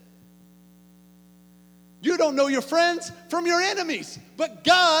this. You don't know your friends from your enemies, but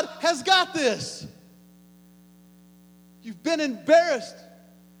God has got this. You've been embarrassed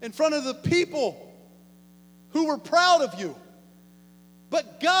in front of the people who were proud of you,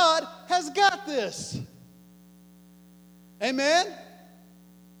 but God has got this. Amen?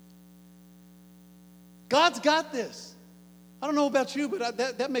 God's got this. I don't know about you, but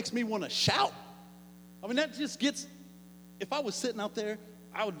that makes me want to shout. I mean, that just gets, if I was sitting out there,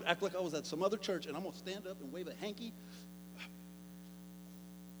 I would act like I was at some other church, and I'm going to stand up and wave a hanky.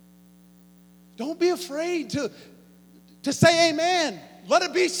 Don't be afraid to say amen. Let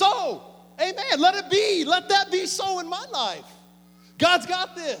it be so. Amen. Let it be. Let that be so in my life. God's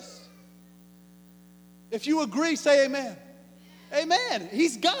got this. If you agree, say amen. Amen.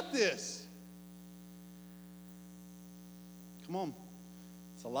 He's got this. Come on.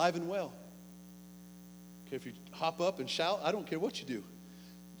 It's alive and well. Okay, if you hop up and shout, I don't care what you do.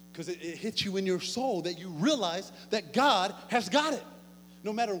 Because it hits you in your soul that you realize that God has got it,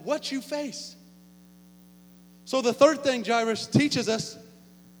 no matter what you face. So the third thing Jairus teaches us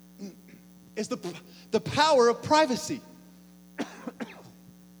is the power of privacy.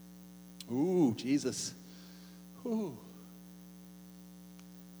 Ooh, Jesus. Ooh.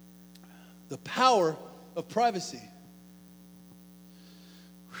 The power of privacy.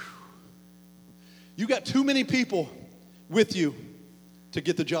 You got too many people with you to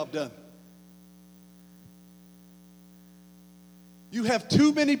get the job done. You have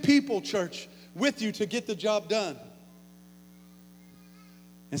too many people, church, with you to get the job done.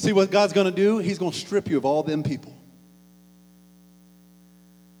 And see what God's going to do? He's going to strip you of all them people.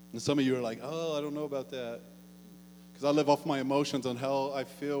 And some of you are like, oh, I don't know about that. Because I live off my emotions on how I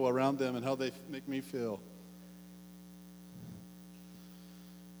feel around them and how they make me feel.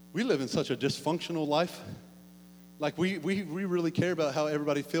 We live in such a dysfunctional life. Like we really care about how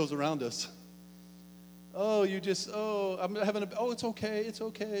everybody feels around us. Oh, it's okay, it's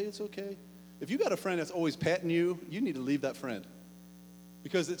okay, it's okay. If you got a friend that's always patting you, you need to leave that friend.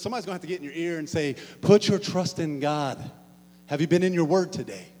 Because somebody's going to have to get in your ear and say, put your trust in God. Have you been in your word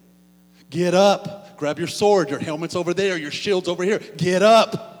today? Get up. Grab your sword. Your helmet's over there. Your shield's over here. Get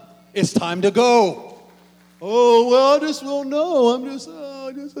up. It's time to go. Oh, well, I just won't know. I'm just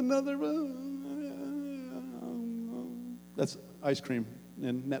another. That's ice cream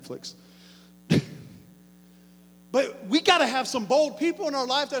and Netflix. But we got to have some bold people in our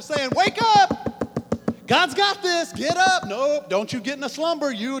life that are saying, wake up. God's got this. Get up. Nope, don't you get in a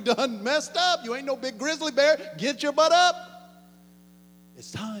slumber. You done messed up. You ain't no big grizzly bear. Get your butt up.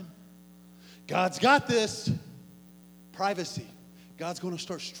 It's time. God's got this. Privacy. God's going to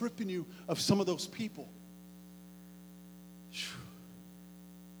start stripping you of some of those people.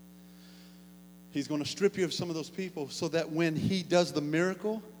 He's going to strip you of some of those people so that when he does the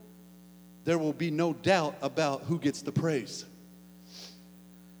miracle, there will be no doubt about who gets the praise.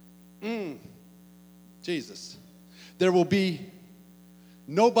 Jesus. There will be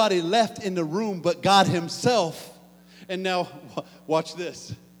nobody left in the room but God himself. And now, watch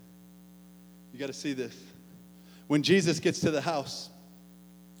this. You got to see this. When Jesus gets to the house,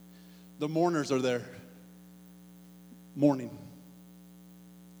 the mourners are there mourning.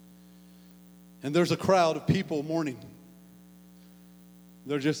 And there's a crowd of people mourning.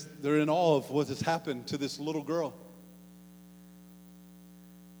 They're in awe of what has happened to this little girl.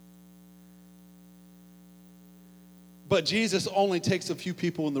 But Jesus only takes a few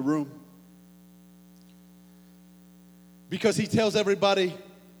people in the room. Because he tells everybody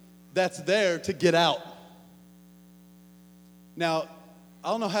that's there to get out. Now, I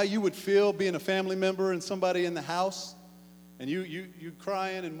don't know how you would feel being a family member and somebody in the house and you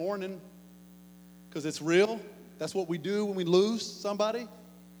crying and mourning because it's real. That's what we do when we lose somebody.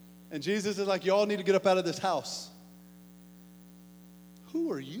 And Jesus is like, y'all need to get up out of this house. Who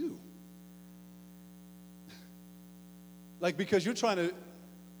are you? Like, because you're trying to,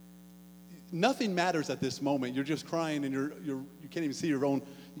 nothing matters at this moment. You're just crying and you can't even see your own,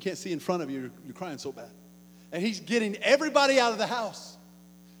 you can't see in front of you. You're crying so bad. And he's getting everybody out of the house.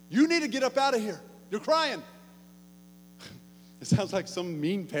 You need to get up out of here. You're crying. It sounds like some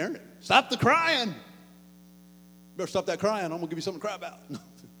mean parent. Stop the crying. Better stop that crying. I'm going to give you something to cry about.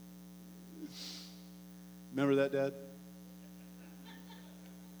 Remember that, Dad?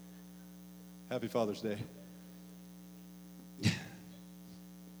 Happy Father's Day. I'm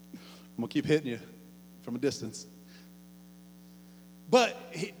going to keep hitting you from a distance. But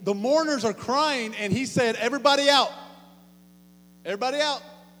the mourners are crying, and he said, everybody out. Everybody out.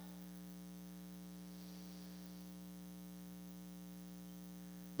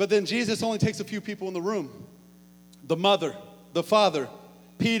 But then Jesus only takes a few people in the room. The mother, the father,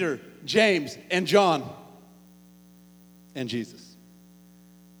 Peter, James, and John. and Jesus.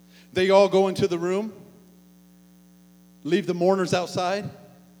 They all go into the room, leave the mourners outside.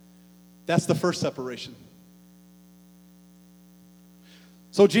 That's the first separation.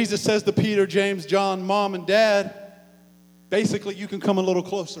 So Jesus says to Peter, James, John, Mom, and Dad, basically, you can come a little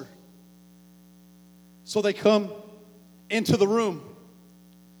closer. So they come into the room.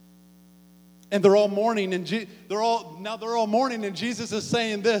 And they're all mourning, and they're all mourning, and Jesus is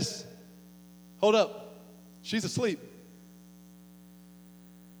saying this. Hold up, she's asleep.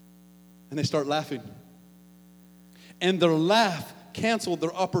 And they start laughing. And their laugh canceled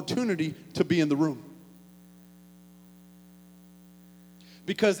their opportunity to be in the room.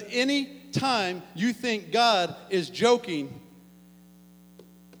 Because any time you think God is joking,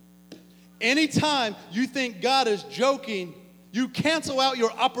 anytime you think God is joking, you cancel out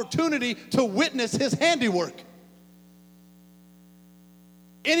your opportunity to witness his handiwork.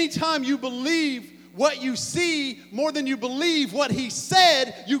 Anytime you believe what you see more than you believe what he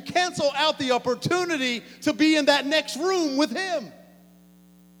said, you cancel out the opportunity to be in that next room with him.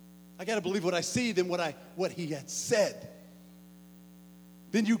 I got to believe what I see than what he had said.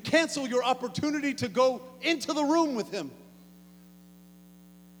 Then you cancel your opportunity to go into the room with him.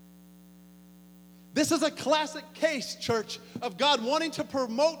 This is a classic case, church, of God wanting to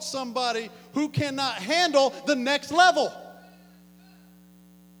promote somebody who cannot handle the next level.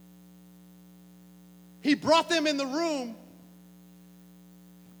 He brought them in the room.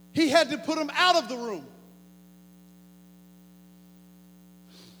 He had to put them out of the room.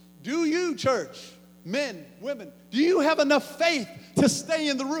 Do you, church, men, women, do you have enough faith to stay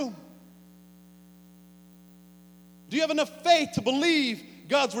in the room? Do you have enough faith to believe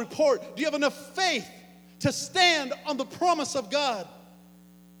God's report? Do you have enough faith to stand on the promise of God?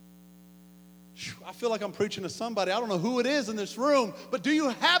 I feel like I'm preaching to somebody. I don't know who it is in this room, but do you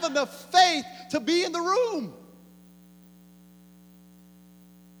have enough faith to be in the room?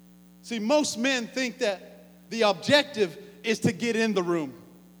 See, most men think that the objective is to get in the room.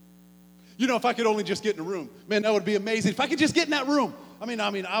 You know, if I could only just get in a room, man, that would be amazing. If I could just get in that room.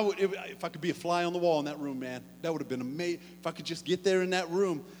 I would. If I could be a fly on the wall in that room, man, that would have been amazing. If I could just get there in that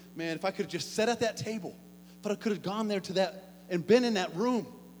room, man, if I could have just sat at that table, but I could have gone there to that and been in that room.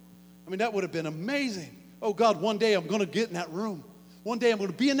 That would have been amazing. Oh, God, one day I'm going to get in that room. One day I'm going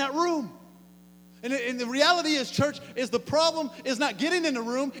to be in that room. And the reality is, church, is the problem is not getting in the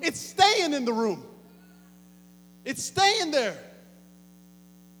room, it's staying in the room. It's staying there.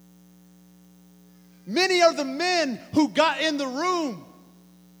 Many are the men who got in the room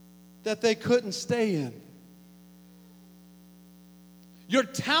that they couldn't stay in. Your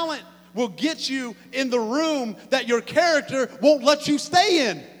talent will get you in the room that your character won't let you stay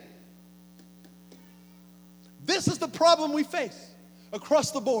in. This is the problem we face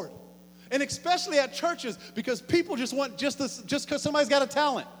across the board, and especially at churches, because people just want just because somebody's got a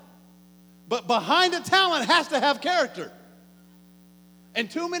talent. But behind a talent has to have character. And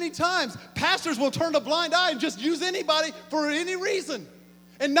too many times, pastors will turn a blind eye and just use anybody for any reason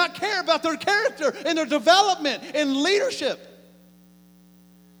and not care about their character and their development and leadership.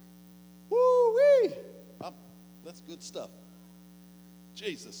 Woo-wee. That's good stuff.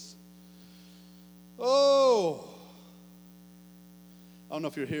 Jesus. Oh, I don't know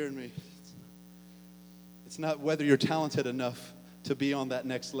if you're hearing me. It's not whether you're talented enough to be on that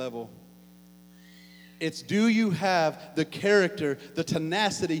next level. It's, do you have the character, the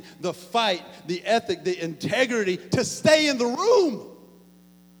tenacity, the fight, the ethic, the integrity to stay in the room?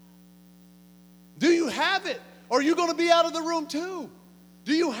 Do you have it? Or are you going to be out of the room too?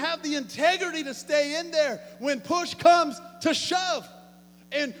 Do you have the integrity to stay in there when push comes to shove?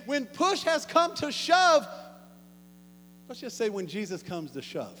 And when push has come to shove, let's just say when Jesus comes to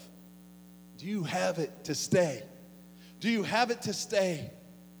shove, do you have it to stay? Do you have it to stay?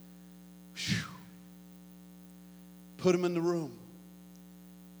 Whew. Put him in the room.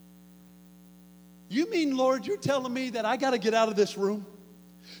 You mean, Lord, you're telling me that I got to get out of this room?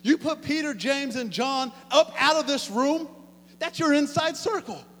 You put Peter, James, and John up out of this room? That's your inside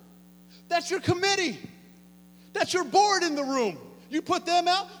circle. That's your committee. That's your board in the room. You put them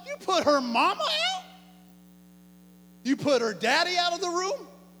out? You put her mama out? You put her daddy out of the room?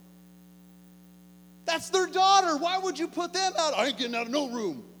 That's their daughter. Why would you put them out? I ain't getting out of no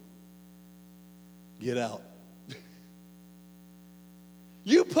room. Get out.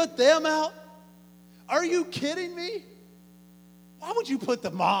 You put them out? Are you kidding me? Why would you put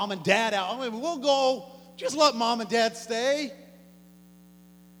the mom and dad out? We'll go. Just let mom and dad stay.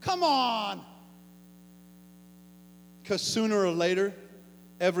 Come on. Because sooner or later,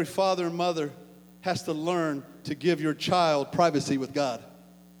 every father and mother has to learn to give your child privacy with God.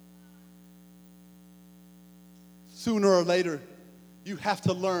 Sooner or later, you have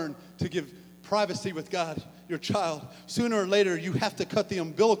to learn to give privacy with God, your child. Sooner or later, you have to cut the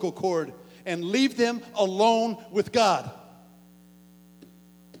umbilical cord and leave them alone with God.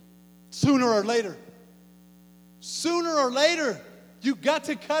 Sooner or later. Sooner or later, you got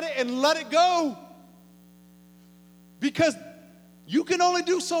to cut it and let it go. Because you can only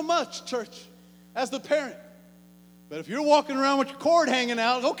do so much, church, as the parent. But if you're walking around with your cord hanging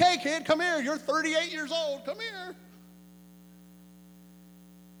out, okay, kid, come here. You're 38 years old. Come here.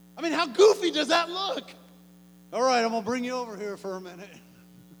 I mean, how goofy does that look? All right, I'm going to bring you over here for a minute.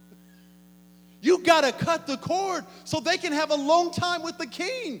 You got to cut the cord so they can have alone time with the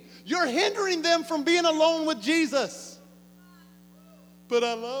King. You're hindering them from being alone with Jesus. But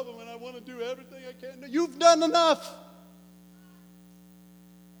I love him and I want to do everything I can. You've done enough.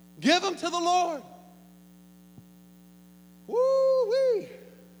 Give them to the Lord. Woo-wee.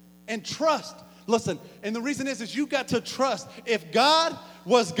 And trust. Listen, and the reason is you got to trust. If God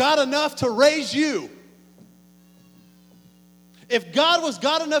was God enough to raise you, if God was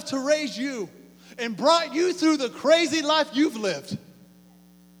God enough to raise you and brought you through the crazy life you've lived,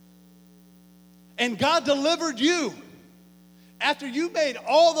 and God delivered you after you made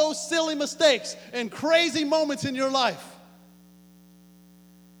all those silly mistakes and crazy moments in your life,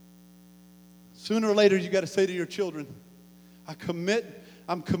 sooner or later you got to say to your children,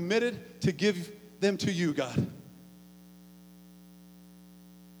 I'm committed to give them to you, God.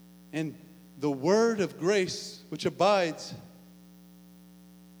 And the word of grace which abides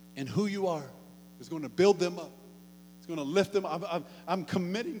in who you are is going to build them up. It's going to lift them up. I'm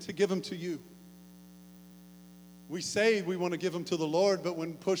committing to give them to you. We say we want to give them to the Lord, but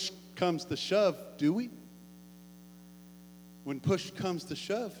when push comes to shove, do we? When push comes to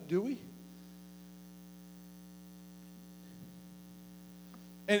shove, do we?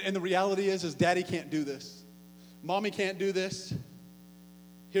 And the reality is Daddy can't do this. Mommy can't do this.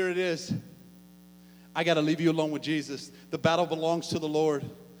 Here it is. I got to leave you alone with Jesus. The battle belongs to the Lord.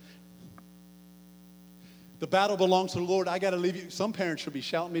 The battle belongs to the Lord. I got to leave you. Some parents should be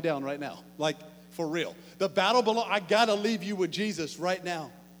shouting me down right now. Like, for real. The battle belongs. I got to leave you with Jesus right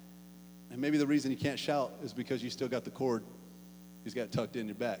now. And maybe the reason you can't shout is because you still got the cord. He's got it tucked in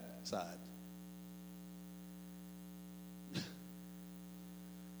your back side.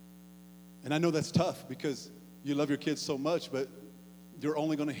 And I know that's tough because you love your kids so much, but you're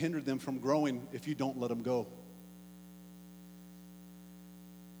only going to hinder them from growing if you don't let them go.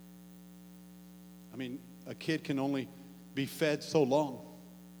 I mean, a kid can only be fed so long.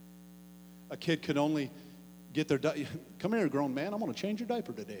 A kid can only get their diaper. Come here, grown man, I'm going to change your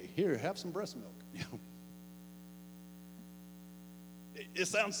diaper today. Here, have some breast milk. It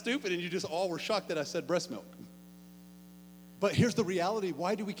sounds stupid, and you just all were shocked that I said breast milk. But here's the reality.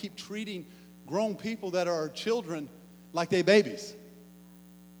 Why do we keep treating grown people that are our children like they babies?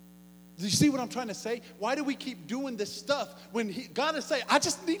 Do you see what I'm trying to say? Why do we keep doing this stuff when God is saying, I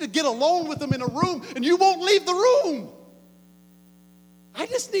just need to get alone with them in a room, and you won't leave the room? I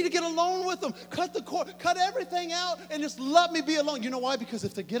just need to get alone with them. Cut the cord, cut everything out, and just let me be alone. You know why? Because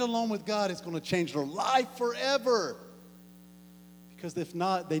if they get alone with God, it's going to change their life forever. Because if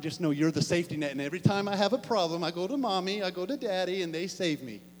not, they just know you're the safety net. And every time I have a problem, I go to mommy, I go to daddy, and they save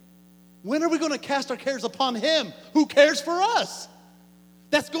me. When are we going to cast our cares upon him who cares for us?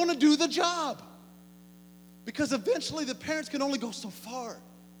 That's going to do the job. Because eventually the parents can only go so far.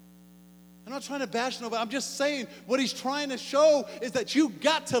 I'm not trying to bash nobody. I'm just saying what he's trying to show is that you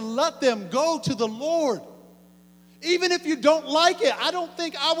got to let them go to the Lord. Even if you don't like it. I don't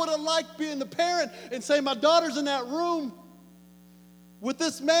think I would have liked being the parent and saying my daughter's in that room with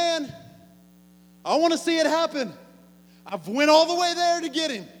this man. I want to see it happen. I've went all the way there to get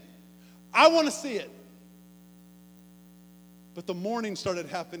him. I want to see it. But the mourning started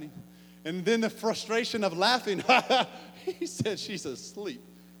happening. And then the frustration of laughing. He said, she's asleep.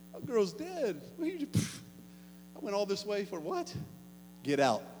 That girl's dead. I went all this way for what? Get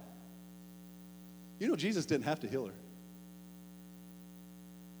out. You know, Jesus didn't have to heal her.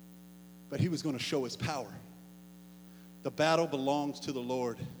 But he was going to show his power. The battle belongs to the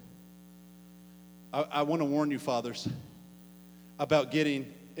Lord. I want to warn you, fathers, about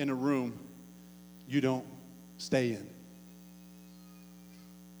getting in a room you don't stay in.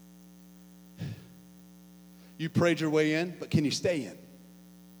 You prayed your way in, but can you stay in?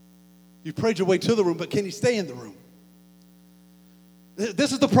 You prayed your way to the room, but can you stay in the room?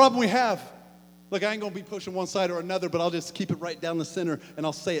 This is the problem we have. Look, I ain't going to be pushing one side or another, but I'll just keep it right down the center, and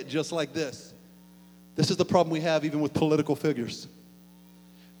I'll say it just like this. This is the problem we have even with political figures.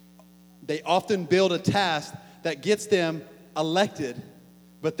 They often build a task that gets them elected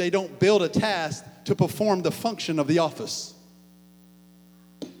but they don't build a task to perform the function of the office.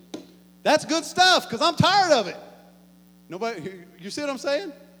 That's good stuff, because I'm tired of it. Nobody, you see what I'm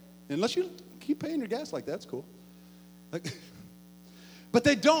saying? Unless you keep paying your gas like that's cool. But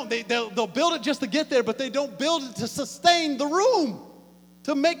they don't. They'll build it just to get there, but they don't build it to sustain the room,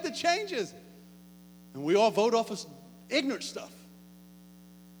 to make the changes. And we all vote off of ignorant stuff.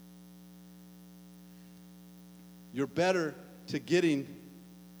 You're better to getting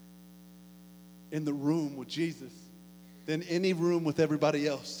in the room with Jesus than any room with everybody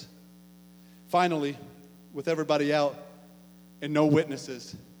else. Finally, with everybody out and no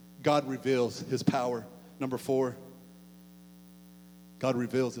witnesses, God reveals his power. Number 4, God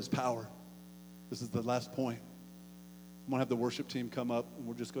reveals his power. This is the last point. I'm going to have the worship team come up, and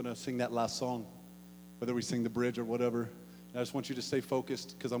we're just going to sing that last song, whether we sing the bridge or whatever. And I just want you to stay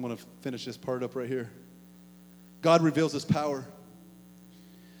focused, because I'm going to finish this part up right here. God reveals his power.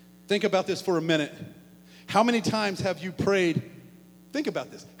 Think about this for a minute. How many times have you prayed? Think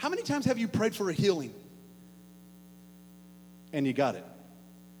about this. How many times have you prayed for a healing? And you got it.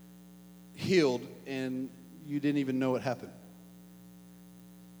 Healed, and you didn't even know it happened.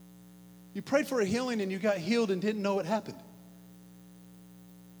 You prayed for a healing, and you got healed and didn't know it happened.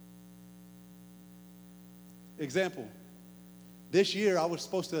 Example. This year, I was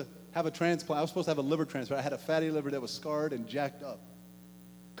supposed to have a transplant. I was supposed to have a liver transplant. I had a fatty liver that was scarred and jacked up.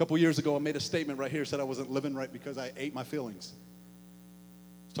 A couple years ago, I made a statement right here, said I wasn't living right because I ate my feelings.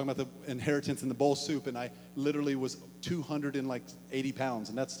 I was talking about the inheritance in the bowl soup, and I literally was 280 pounds,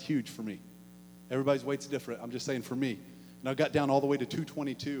 and that's huge for me. Everybody's weight's different. I'm just saying for me. And I got down all the way to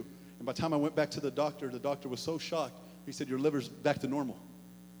 222. And by the time I went back to the doctor was so shocked. He said, your liver's back to normal.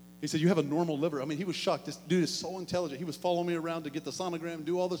 He said, you have a normal liver. I mean, he was shocked. This dude is so intelligent. He was following me around to get the sonogram and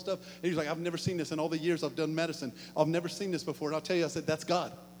do all this stuff. And he was like, I've never seen this in all the years I've done medicine. I've never seen this before. And I'll tell you, I said, that's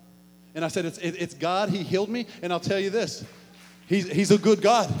God. And I said, it's God. He healed me. And I'll tell you this, he's a good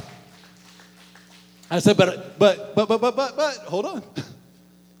God. I said, but, hold on.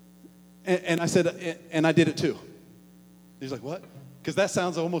 And I said, and I did it too. He's like, what? Because that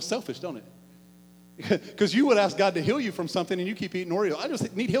sounds almost selfish, don't it? Because you would ask God to heal you from something and you keep eating Oreo. I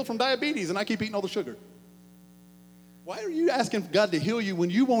just need healed from diabetes and I keep eating all the sugar. Why are you asking God to heal you when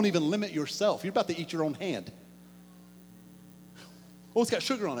you won't even limit yourself? You're about to eat your own hand. Oh, it's got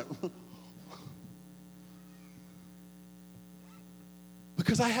sugar on it.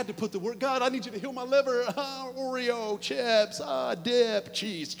 Because I had to put the word, God, I need you to heal my liver. Oreo, chips, dip,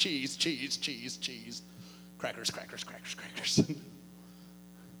 cheese. Crackers.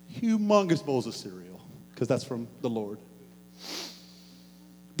 Humongous bowls of cereal, because that's from the Lord.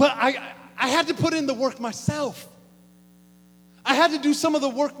 But I had to put in the work myself. I had to do some of the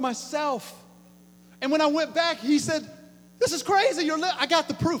work myself. And when I went back, he said, this is crazy. I got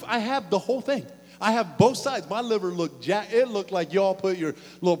the proof. I have the whole thing. I have both sides. My liver looked it looked like y'all put your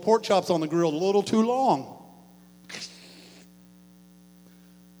little pork chops on the grill a little too long.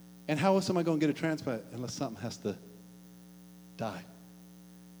 And how else am I going to get a transplant unless something has to die?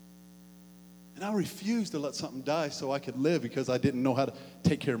 And I refused to let something die so I could live because I didn't know how to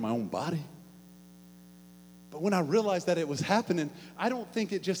take care of my own body. But when I realized that it was happening, I don't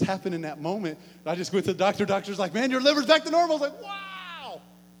think it just happened in that moment. I just went to the doctor. Doctor's like, man, your liver's back to normal. I was like, wow.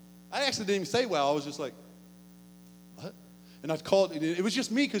 I actually didn't even say wow. I was just like, what? And I called. It was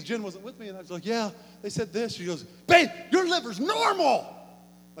just me because Jen wasn't with me. And I was like, yeah, they said this. She goes, babe, your liver's normal.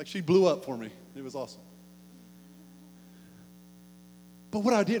 Like she blew up for me. It was awesome. But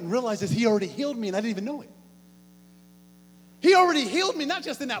what I didn't realize is he already healed me and I didn't even know it. He already healed me, not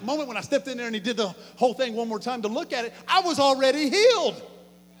just in that moment when I stepped in there and he did the whole thing one more time to look at it. I was already healed.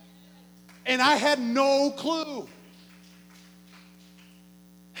 And I had no clue.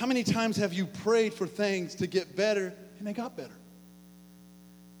 How many times have you prayed for things to get better and they got better?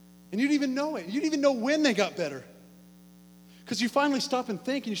 And you didn't even know it. You didn't even know when they got better. Because you finally stop and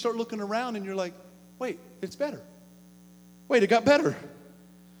think and you start looking around and you're like, wait, it's better. Wait, it got better.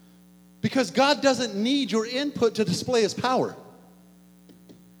 Because God doesn't need your input to display his power.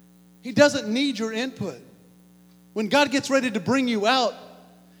 He doesn't need your input. When God gets ready to bring you out,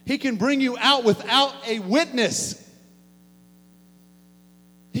 he can bring you out without a witness.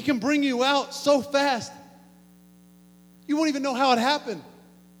 He can bring you out so fast, you won't even know how it happened.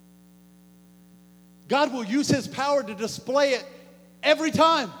 God will use his power to display it every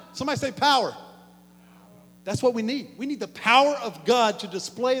time. Somebody say power. That's what we need. We need the power of God to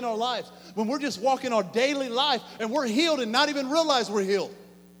display in our lives. When we're just walking our daily life and we're healed and not even realize we're healed.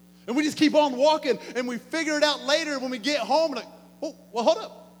 And we just keep on walking and we figure it out later when we get home. Like, oh, well, hold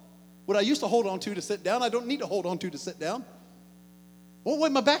up. What I used to hold on to sit down, I don't need to hold on to sit down. Oh,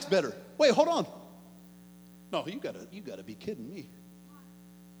 wait, my back's better. Wait, hold on. No, you gotta be kidding me.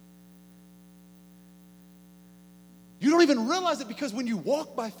 You don't even realize it because when you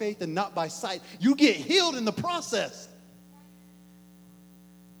walk by faith and not by sight, you get healed in the process.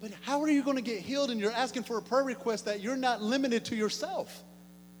 But how are you going to get healed and you're asking for a prayer request that you're not limited to yourself?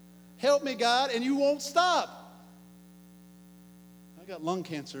 Help me, God, and you won't stop. I got lung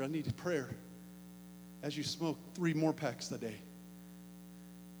cancer. I need prayer. As you smoke 3 more packs a day.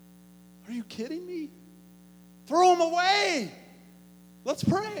 Are you kidding me? Throw them away. Let's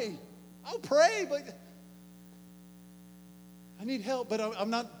pray. I'll pray, but I need help, but I'm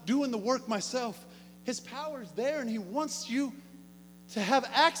not doing the work myself. His power is there, and he wants you to have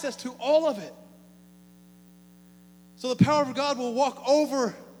access to all of it. So the power of God will walk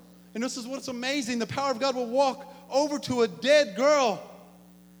over, and this is what's amazing. The power of God will walk over to a dead girl,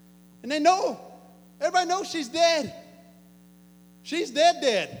 and they know. Everybody knows she's dead. She's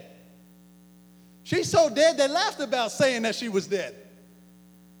dead. She's so dead they laughed about saying that she was dead.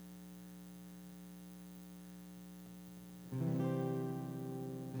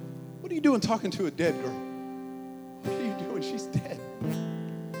 What are you doing talking to a dead girl? What are you doing? She's dead.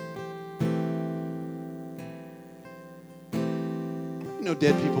 You know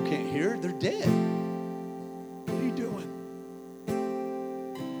dead people can't hear. They're dead. What are you doing?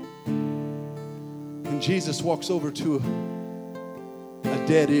 And Jesus walks over to a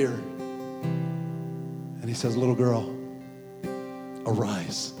dead ear. And he says, little girl,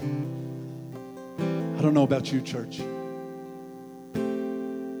 arise. I don't know about you, church.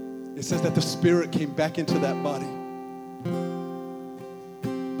 It says that the spirit came back into that body.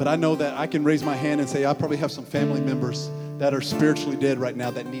 But I know that I can raise my hand and say, I probably have some family members that are spiritually dead right now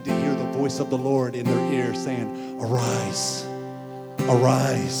that need to hear the voice of the Lord in their ear saying, arise,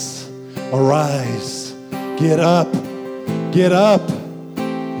 arise, arise. Get up, get up,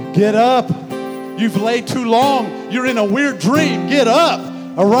 get up. You've laid too long. You're in a weird dream. Get up,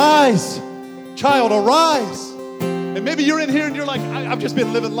 arise. Child, arise. And maybe you're in here and you're like, I've just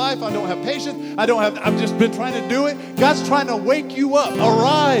been living life. I don't have patience. I've just been trying to do it. God's trying to wake you up.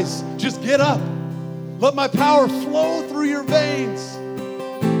 Arise. Just get up. Let my power flow through your veins.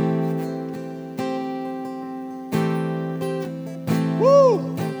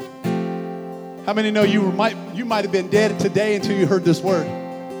 Woo! How many know you might have been dead today until you heard this word?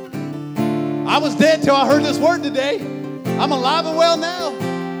 I was dead till I heard this word today. I'm alive and well now.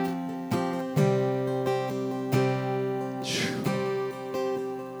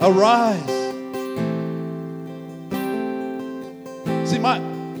 Arise. See,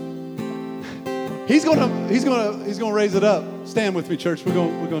 he's gonna raise it up. Stand with me, church. We're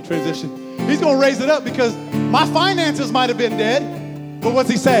gonna transition. He's gonna raise it up because my finances might have been dead, but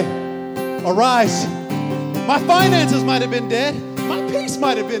what's he say? Arise. My finances might have been dead. My peace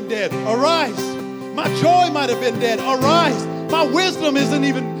might have been dead. Arise. My joy might have been dead. Arise. My wisdom isn't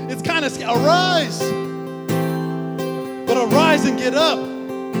even. It's kind of arise. But arise and get up.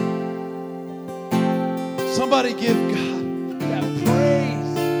 Somebody give God that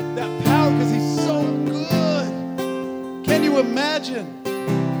praise, that power, because he's so good. Can you imagine?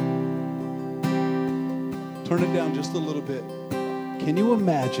 Turn it down just a little bit. Can you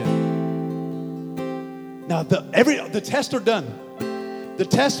imagine? Now, the tests are done. The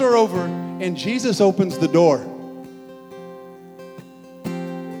tests are over, and Jesus opens the door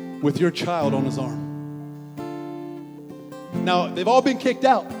with your child on his arm. Now, they've all been kicked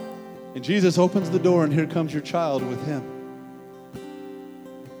out. And Jesus opens the door, and here comes your child with him.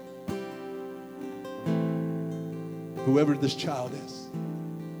 Whoever this child is.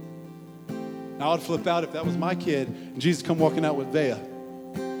 Now, I'd flip out if that was my kid, and Jesus come walking out with Vea.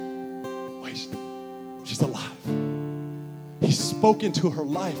 Wait, she's alive. He spoke into her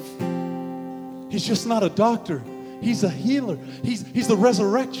life. He's just not a doctor. He's a healer. He's the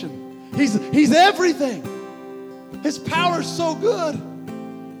resurrection. He's everything. His power is so good.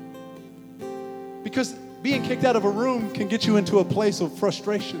 Because being kicked out of a room can get you into a place of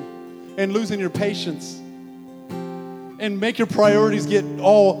frustration and losing your patience and make your priorities get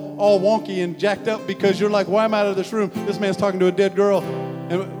all wonky and jacked up because you're like, why am I out of this room? This man's talking to a dead girl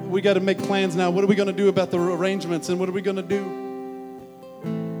and we got to make plans now. What are we going to do about the arrangements and what are we going to do?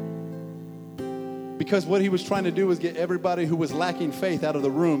 Because what he was trying to do was get everybody who was lacking faith out of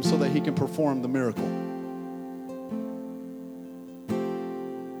the room so that he can perform the miracle.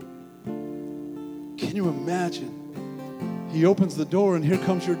 Can you imagine? He opens the door and here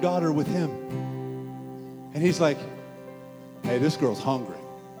comes your daughter with him. And he's like, hey, this girl's hungry.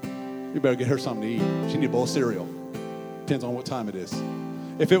 You better get her something to eat. She needs a bowl of cereal. Depends on what time it is.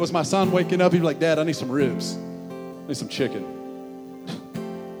 If it was my son waking up, he'd be like, Dad, I need some ribs. I need some chicken.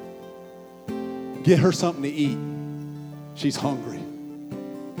 Get her something to eat. She's hungry.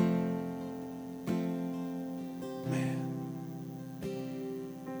 Man.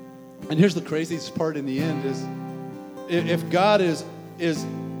 And here's the craziest part in the end is if God is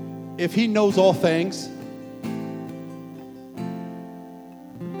if he knows all things,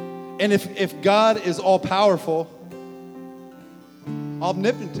 and if God is all powerful,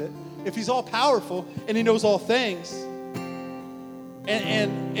 omnipotent, if he's all powerful and he knows all things,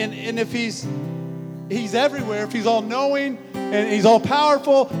 and if he's everywhere, if he's all knowing and he's all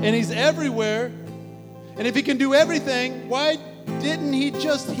powerful and he's everywhere, and if he can do everything, why didn't he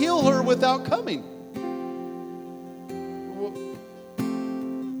just heal her without coming?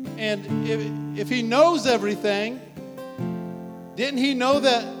 And if he knows everything, didn't he know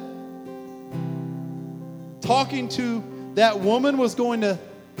that talking to that woman was going to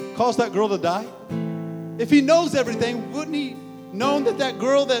cause that girl to die? If he knows everything, wouldn't he known that that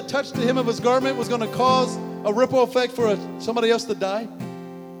girl that touched the hem of his garment was going to cause a ripple effect for somebody else to die?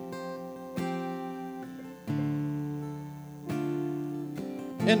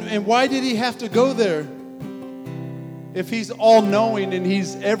 And why did he have to go there? If he's all-knowing and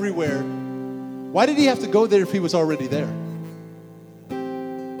he's everywhere, why did he have to go there if he was already there?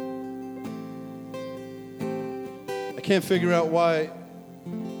 I can't figure out why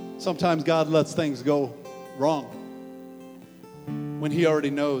sometimes God lets things go wrong when he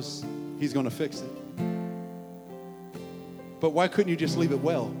already knows he's going to fix it. But why couldn't you just leave it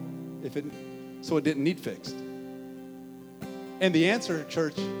well so it didn't need fixed? And the answer,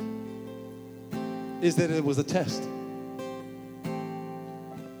 church, is that it was a test.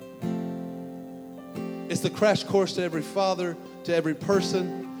 It's the crash course to every father, to every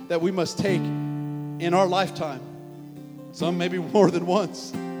person that we must take in our lifetime. Some maybe more than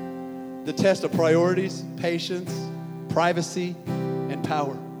once. The test of priorities, patience, privacy, and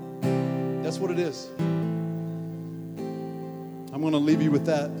power. That's what it is. I'm going to leave you with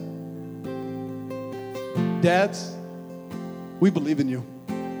that. Dads, we believe in you.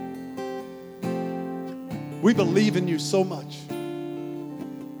 We believe in you so much.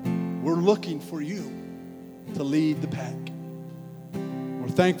 We're looking for you to lead the pack. We're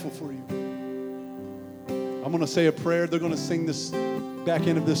thankful for you. I'm going to say a prayer. They're going to sing this back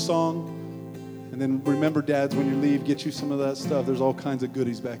end of this song. And then remember, dads, when you leave, get you some of that stuff. There's all kinds of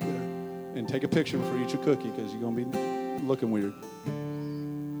goodies back there. And take a picture for each cookie because you're going to be looking weird.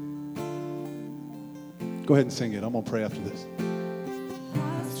 Go ahead and sing it. I'm going to pray after this.